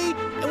of the sea,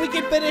 and we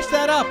can finish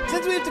that up.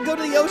 Since we have to go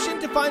to the ocean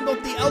to find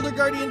both the Elder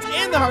Guardians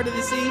and the heart of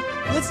the sea,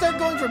 let's start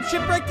going from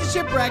shipwreck to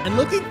shipwreck and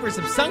looking for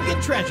some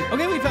sunken treasure.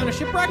 Okay, we found a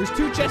shipwreck. There's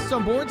 2 chests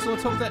on board, so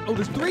let's hope that, oh,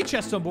 there's 3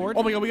 chests on board.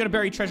 Oh my god, we got a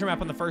buried treasure map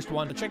on the first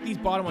one. Let's check these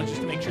bottom ones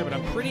just to make sure, but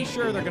I'm pretty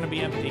sure they're gonna be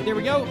empty. There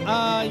we go.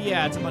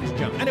 Yeah, it's a bunch of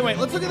junk. Anyway,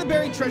 let's look at the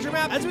buried treasure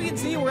map. As we can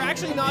see, we're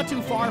actually not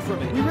too far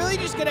from it. We really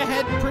just gotta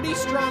head pretty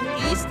strong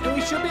east, and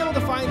we should be able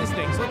to find this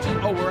thing. So let's just,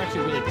 oh, we're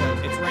actually really close.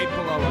 It's right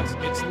below us.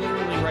 It's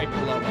literally right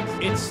below us.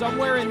 It's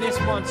somewhere in this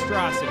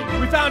monstrosity.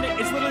 We found it.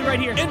 It's literally right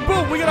here. And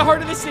boom, we got a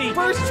heart of the sea.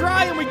 First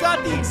try, and we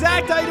got the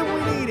exact item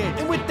we needed.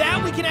 And with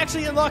that, we can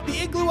actually unlock the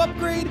igloo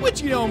upgrade,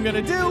 which you know I'm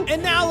gonna do.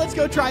 And now let's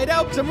go try it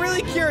out, because I'm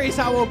really curious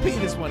how OP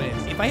this one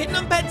is. If I hit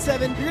numpad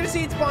 7, you're gonna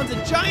see it spawns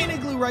a giant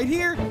igloo right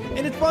here,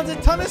 and it spawns a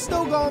ton of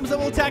snow golems that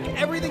will attack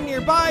everything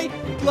nearby,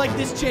 like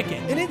this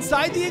chicken. And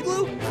inside the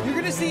igloo, you're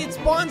gonna see it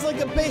spawns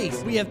like a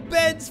base. We have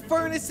beds,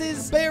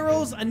 furnaces,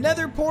 barrels, a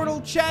nether portal,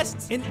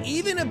 chests, and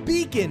even a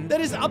beacon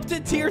that is up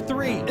to tier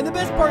 3. And the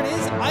best part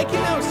is, I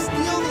can now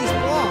steal these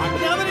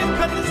blocks. Now that I've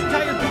cut this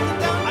entire beacon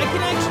down, I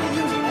can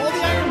actually use all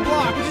the iron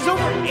block, which is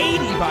over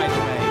 80 by the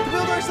way, to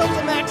build ourselves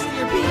a max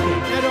tier beacon.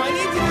 Now, do I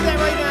need to do that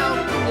right now?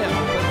 No.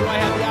 But do I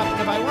have the option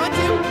if I want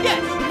to?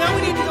 Yes. But now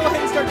we need to go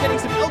ahead and start getting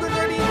some Elder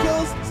Guardian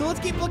kills. So let's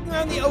keep looking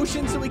around the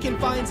ocean so we can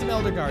find some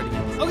Elder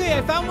Guardians. Okay,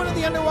 I found one of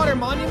the underwater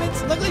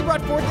monuments. Luckily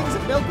brought 4 things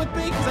of milk with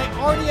me because I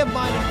already have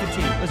mining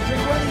fatigue. Let's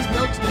drink one of these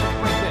milks and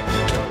break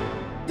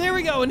this. There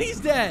we go, and he's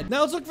dead.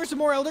 Now let's look for some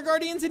more Elder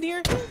Guardians in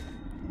here.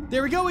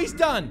 There we go, he's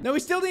done. Now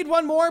we still need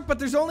 1 more, but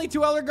there's only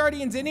 2 Elder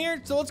Guardians in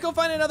here. So let's go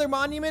find another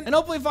monument and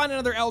hopefully find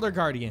another Elder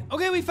Guardian.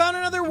 Okay, we found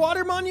another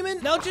water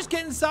monument. Now let's just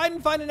get inside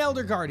and find an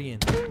Elder Guardian.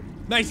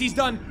 Nice, he's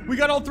done. We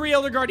got all 3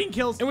 Elder Guardian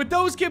kills. And with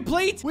those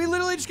complete, we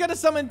literally just gotta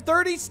summon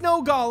 30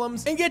 snow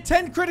golems and get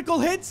 10 critical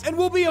hits, and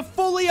we'll be a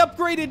fully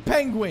upgraded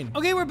penguin.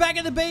 Okay, we're back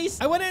at the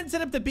base. I went in and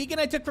set up the beacon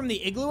I took from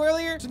the igloo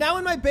earlier. So now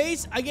in my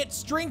base, I get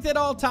strength at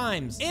all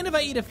times. And if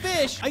I eat a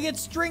fish, I get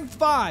strength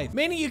 5.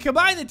 Meaning you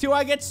combine the 2,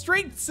 I get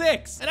strength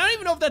 6. And I don't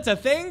even know if that's a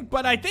thing,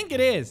 but I think it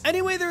is.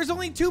 Anyway, there's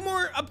only 2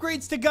 more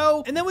upgrades to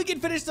go, and then we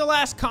can finish the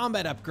last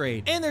combat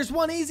upgrade. And there's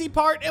 1 easy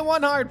part and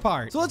 1 hard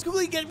part. So let's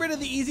quickly get rid of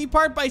the easy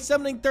part by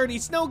summoning 30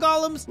 snow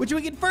golems, which we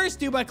can first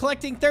do by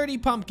collecting 30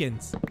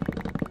 pumpkins.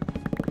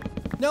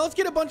 Now let's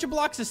get a bunch of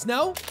blocks of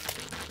snow.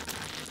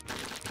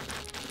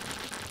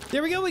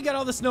 There we go, we got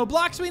all the snow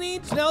blocks we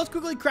need. So now let's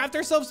quickly craft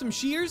ourselves some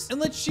shears, and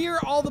let's shear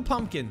all the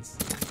pumpkins.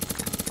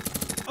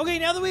 Okay,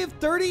 now that we have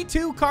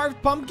 32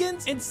 carved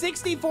pumpkins and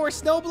 64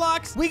 snow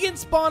blocks, we can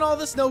spawn all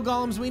the snow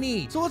golems we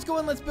need. So let's go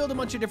and let's build a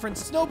bunch of different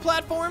snow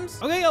platforms.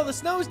 Okay, all the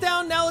snow's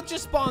down. Now let's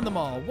just spawn them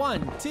all.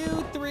 1,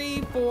 2,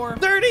 3, 4,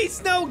 30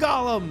 snow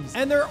golems.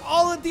 And they're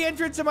all at the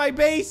entrance of my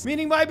base,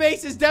 meaning my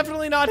base is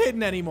definitely not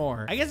hidden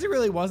anymore. I guess it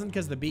really wasn't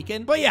because of the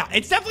beacon. But yeah,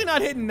 it's definitely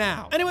not hidden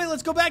now. Anyway,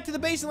 let's go back to the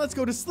base and let's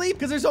go to sleep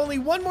because there's only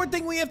 1 more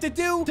thing we have to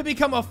do to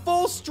become a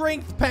full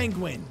strength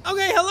penguin.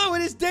 Okay, hello,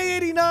 it is day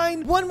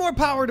 89. 1 more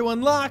power to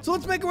unlock. So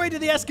let's make our way to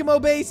the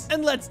Eskimo base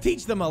and let's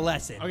teach them a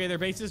lesson. Okay, their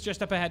base is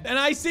just up ahead. And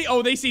I see,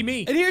 oh, they see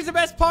me. And here's the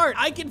best part.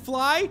 I can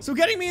fly, so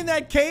getting me in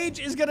that cage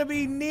is gonna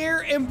be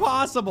near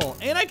impossible.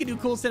 And I can do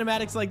cool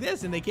cinematics like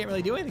this and they can't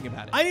really do anything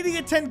about it. I need to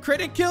get 10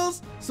 critic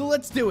kills, so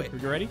let's do it. Are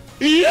you ready?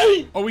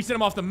 Oh, we sent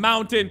him off the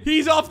mountain.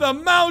 He's off the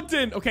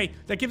mountain. Okay,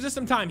 that gives us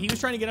some time. He was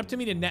trying to get up to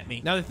me to net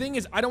me. Now the thing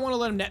is, I don't want to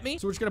let him net me,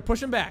 so we're just gonna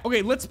push him back.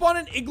 Okay, let's spawn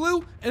an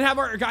igloo and have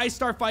our guys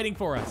start fighting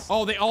for us.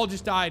 Oh, they all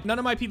just died. None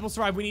of my people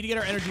survived. We need to get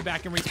our energy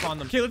back and respawn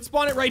them. Okay, let's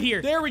spawn it right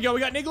here. There we go. We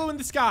got an igloo in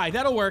the sky.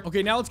 That'll work.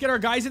 Okay, now let's get our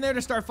guys in there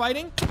to start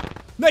fighting.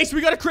 Nice, we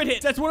got a crit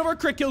hit. That's one of our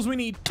crit kills we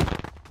need.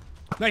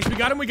 Nice, we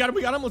got him, we got him,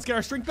 we got him. Let's get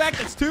our strength back.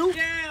 That's 2.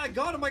 Yeah, I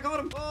got him, I got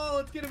him. Oh,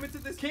 let's get him into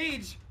this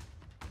cage.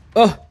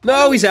 Oh,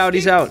 no, he's out,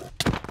 he's out.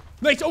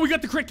 Nice, oh, we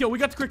got the crit kill, we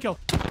got the crit kill.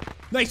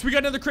 Nice, we got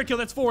another crit kill.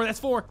 That's 4, that's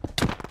 4.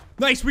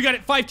 Nice, we got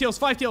it. 5 kills,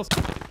 5 kills.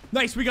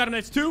 Nice, we got him.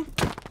 That's 2.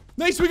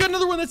 Nice, we got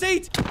another one. That's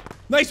 8.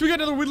 Nice, we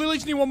got another. We literally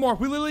just need 1 more.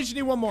 We literally just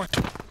need 1 more.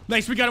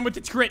 Nice, we got him with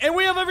the crit. And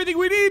we have everything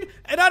we need.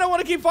 And I don't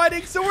want to keep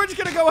fighting, so we're just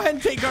going to go ahead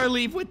and take our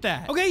leave with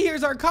that. Okay,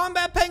 here's our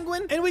combat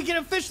penguin. And we can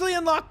officially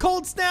unlock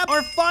Cold Snap,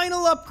 our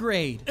final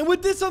upgrade. And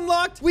with this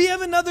unlocked, we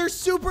have another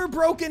super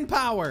broken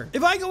power.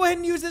 If I go ahead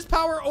and use this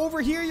power over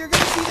here, you're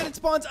going to see that it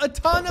spawns a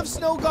ton of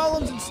snow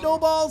golems and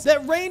snowballs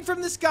that rain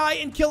from the sky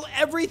and kill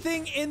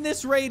everything in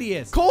this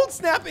radius. Cold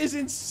Snap is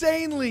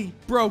insanely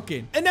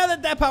broken. And now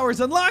that that power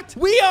is unlocked,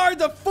 we are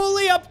the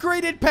fully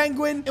upgraded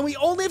penguin. And we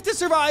only have to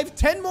survive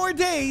 10 more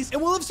days.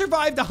 And we'll have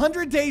survived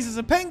 100 days as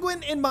a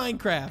penguin in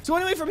Minecraft. So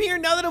anyway, from here,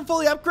 now that I'm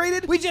fully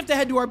upgraded, we just have to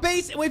head to our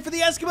base and wait for the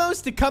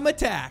Eskimos to come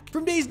attack.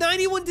 From days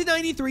 91 to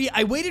 93,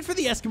 I waited for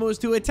the Eskimos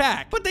to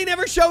attack, but they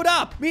never showed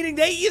up, meaning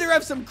they either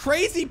have some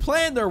crazy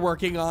plan they're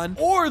working on,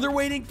 or they're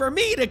waiting for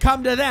me to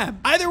come to them.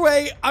 Either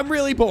way, I'm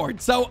really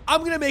bored, so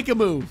I'm gonna make a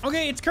move.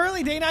 Okay, it's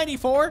currently day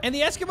 94, and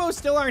the Eskimos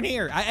still aren't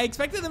here. I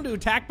expected them to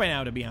attack by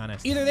now, to be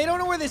honest. Either they don't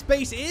know where this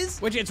base is,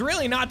 which it's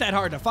really not that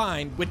hard to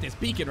find with this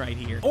beacon right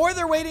here, or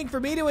they're waiting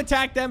for me to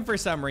attack them for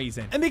some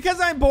reason. And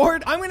because I'm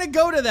bored, I'm gonna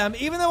go to them,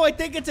 even though I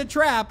think it's a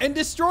trap, and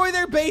destroy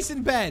their base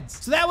and beds.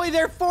 So that way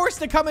they're forced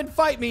to come and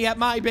fight me at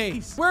my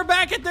base. We're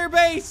back at their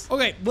base.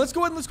 Okay, let's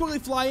go ahead and let's quickly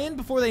fly in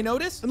before they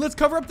notice, and let's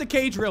cover up the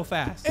cage real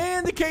fast.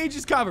 And the cage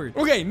is covered.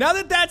 Okay, now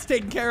that that's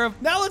taken care of,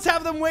 now let's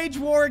have them wage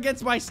war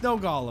against my snow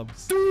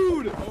golems.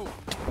 Dude,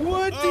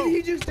 what did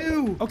he just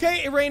do?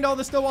 Okay, it rained all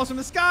the snowballs from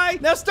the sky.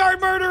 Now start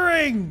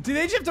murdering. See,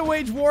 they just have to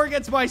wage war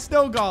against my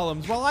snow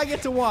golems while I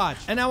get to watch.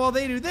 And now while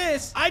they do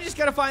this, I just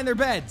gotta find their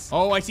beds.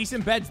 Oh, I see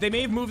some beds. They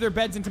may have moved their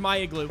beds into my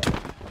igloo.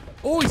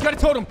 Oh, he's got a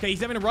totem. Okay,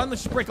 he's having a run.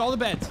 Let's just break all the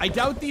beds. I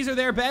doubt these are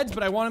their beds,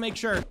 but I want to make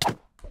sure.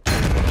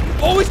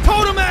 Oh, his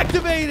totem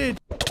activated.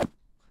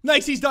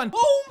 Nice, he's done.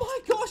 Oh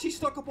my gosh, he's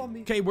stuck up on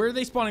me. Okay, where are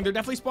they spawning? They're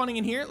definitely spawning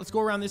in here. Let's go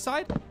around this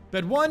side.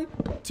 Bed 1,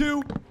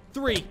 2,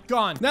 3.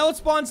 Gone. Now let's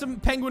spawn some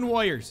penguin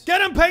warriors. Get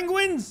them,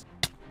 penguins.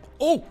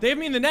 Oh, they have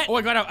me in the net. Oh,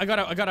 I got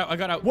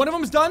out. One of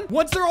them's done.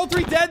 Once they're all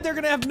 3 dead, they're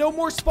gonna have no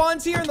more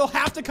spawns here, and they'll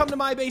have to come to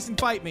my base and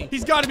fight me.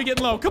 He's got to be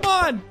getting low. Come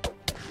on.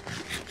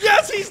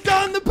 Yes, he's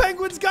done. The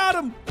penguins got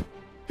him.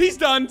 He's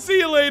done. See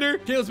you later.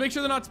 Okay, let's make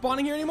sure they're not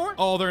spawning here anymore.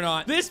 Oh, they're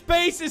not. This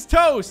base is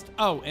toast.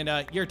 Oh,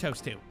 and you're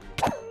toast too.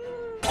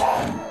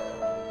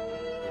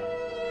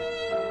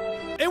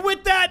 And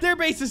with that, their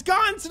base is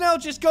gone, so now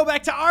let's just go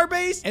back to our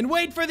base and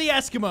wait for the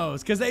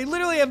Eskimos, because they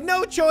literally have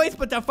no choice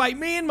but to fight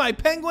me and my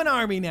penguin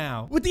army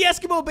now. With the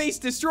Eskimo base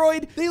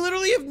destroyed, they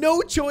literally have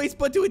no choice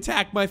but to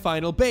attack my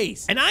final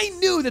base. And I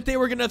knew that they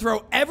were going to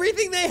throw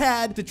everything they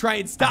had to try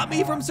and stop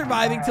me from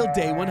surviving till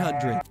day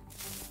 100.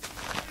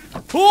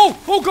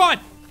 Oh God!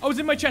 I was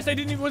in my chest. Wasn't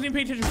even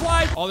paying attention.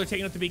 Fly. Oh, they're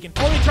taking out the beacon.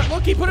 Oh,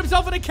 look, he put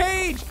himself in a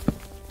cage.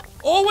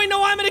 Oh, wait,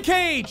 no, I'm in a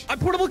cage. I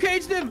portable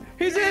caged him.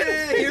 He's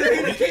in. You're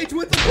in a cage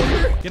with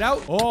the Get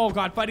out. Oh,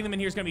 God, fighting them in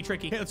here is going to be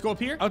tricky. Okay, let's go up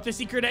here. Out the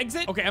secret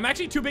exit. Okay, I'm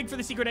actually too big for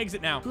the secret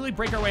exit now. Quickly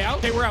break our way out.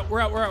 Okay, we're out.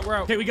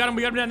 Okay, we got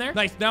him down there.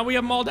 Nice. Now we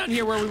have them all down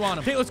here where we want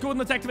them. Okay, let's go and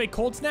let's activate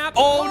cold snap.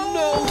 Oh,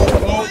 no.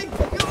 Oh my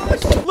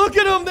gosh. Look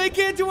at them. They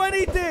can't do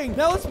anything.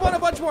 Now let's spawn a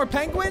bunch more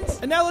penguins.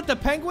 And now let the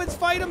penguins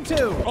fight them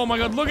too. Oh, my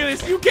God, look at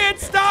this. You can't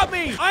stop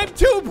me. I'm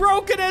too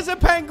broken as a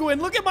penguin.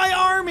 Look at my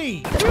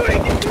army. Dude, he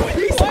can do it.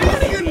 He's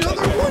spawning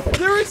another one.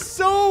 There is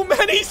so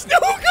many snow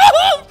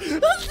golems. He's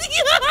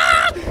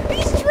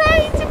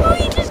trying to move.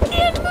 He just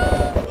can't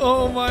move.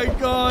 Oh my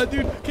God,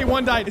 dude. Okay,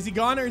 one died. Is he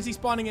gone or is he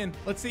spawning in?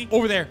 Let's see.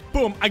 Over there.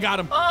 Boom. I got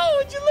him.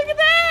 Oh, would you look at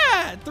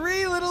that?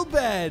 3 little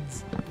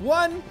beds.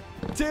 1,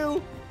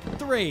 2,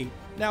 3.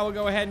 Now we'll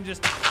go ahead and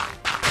just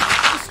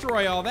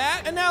destroy all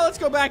that. And now let's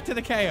go back to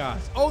the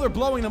chaos. Oh, they're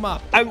blowing them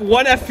up. I'm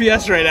 1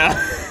 FPS right now.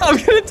 I'm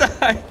gonna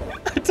die.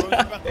 I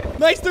died.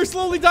 Nice. They're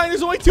slowly dying.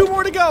 There's only 2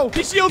 more to go.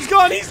 His shield's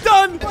gone. He's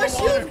done. My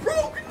shield's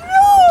broken.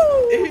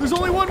 No! There's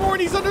only 1 more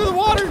and he's under the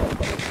water.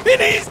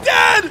 And he's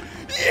dead!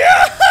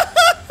 Yeah!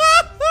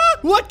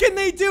 What can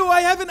they do?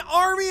 I have an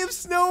army of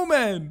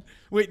snowmen.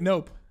 Wait,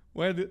 nope.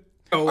 Where the...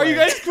 Are you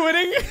guys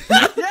quitting?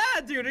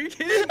 Yeah, dude, are you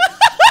kidding?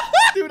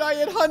 Dude, I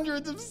had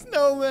hundreds of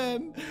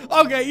snowmen.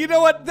 Okay, you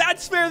know what?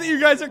 That's fair that you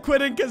guys are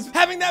quitting, because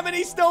having that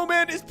many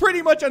snowmen is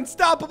pretty much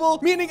unstoppable.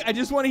 Meaning, I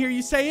just want to hear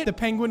you say it. The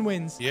penguin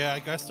wins. Yeah, I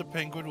guess the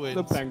penguin wins.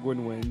 The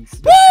penguin wins.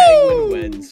 Woo! The penguin wins.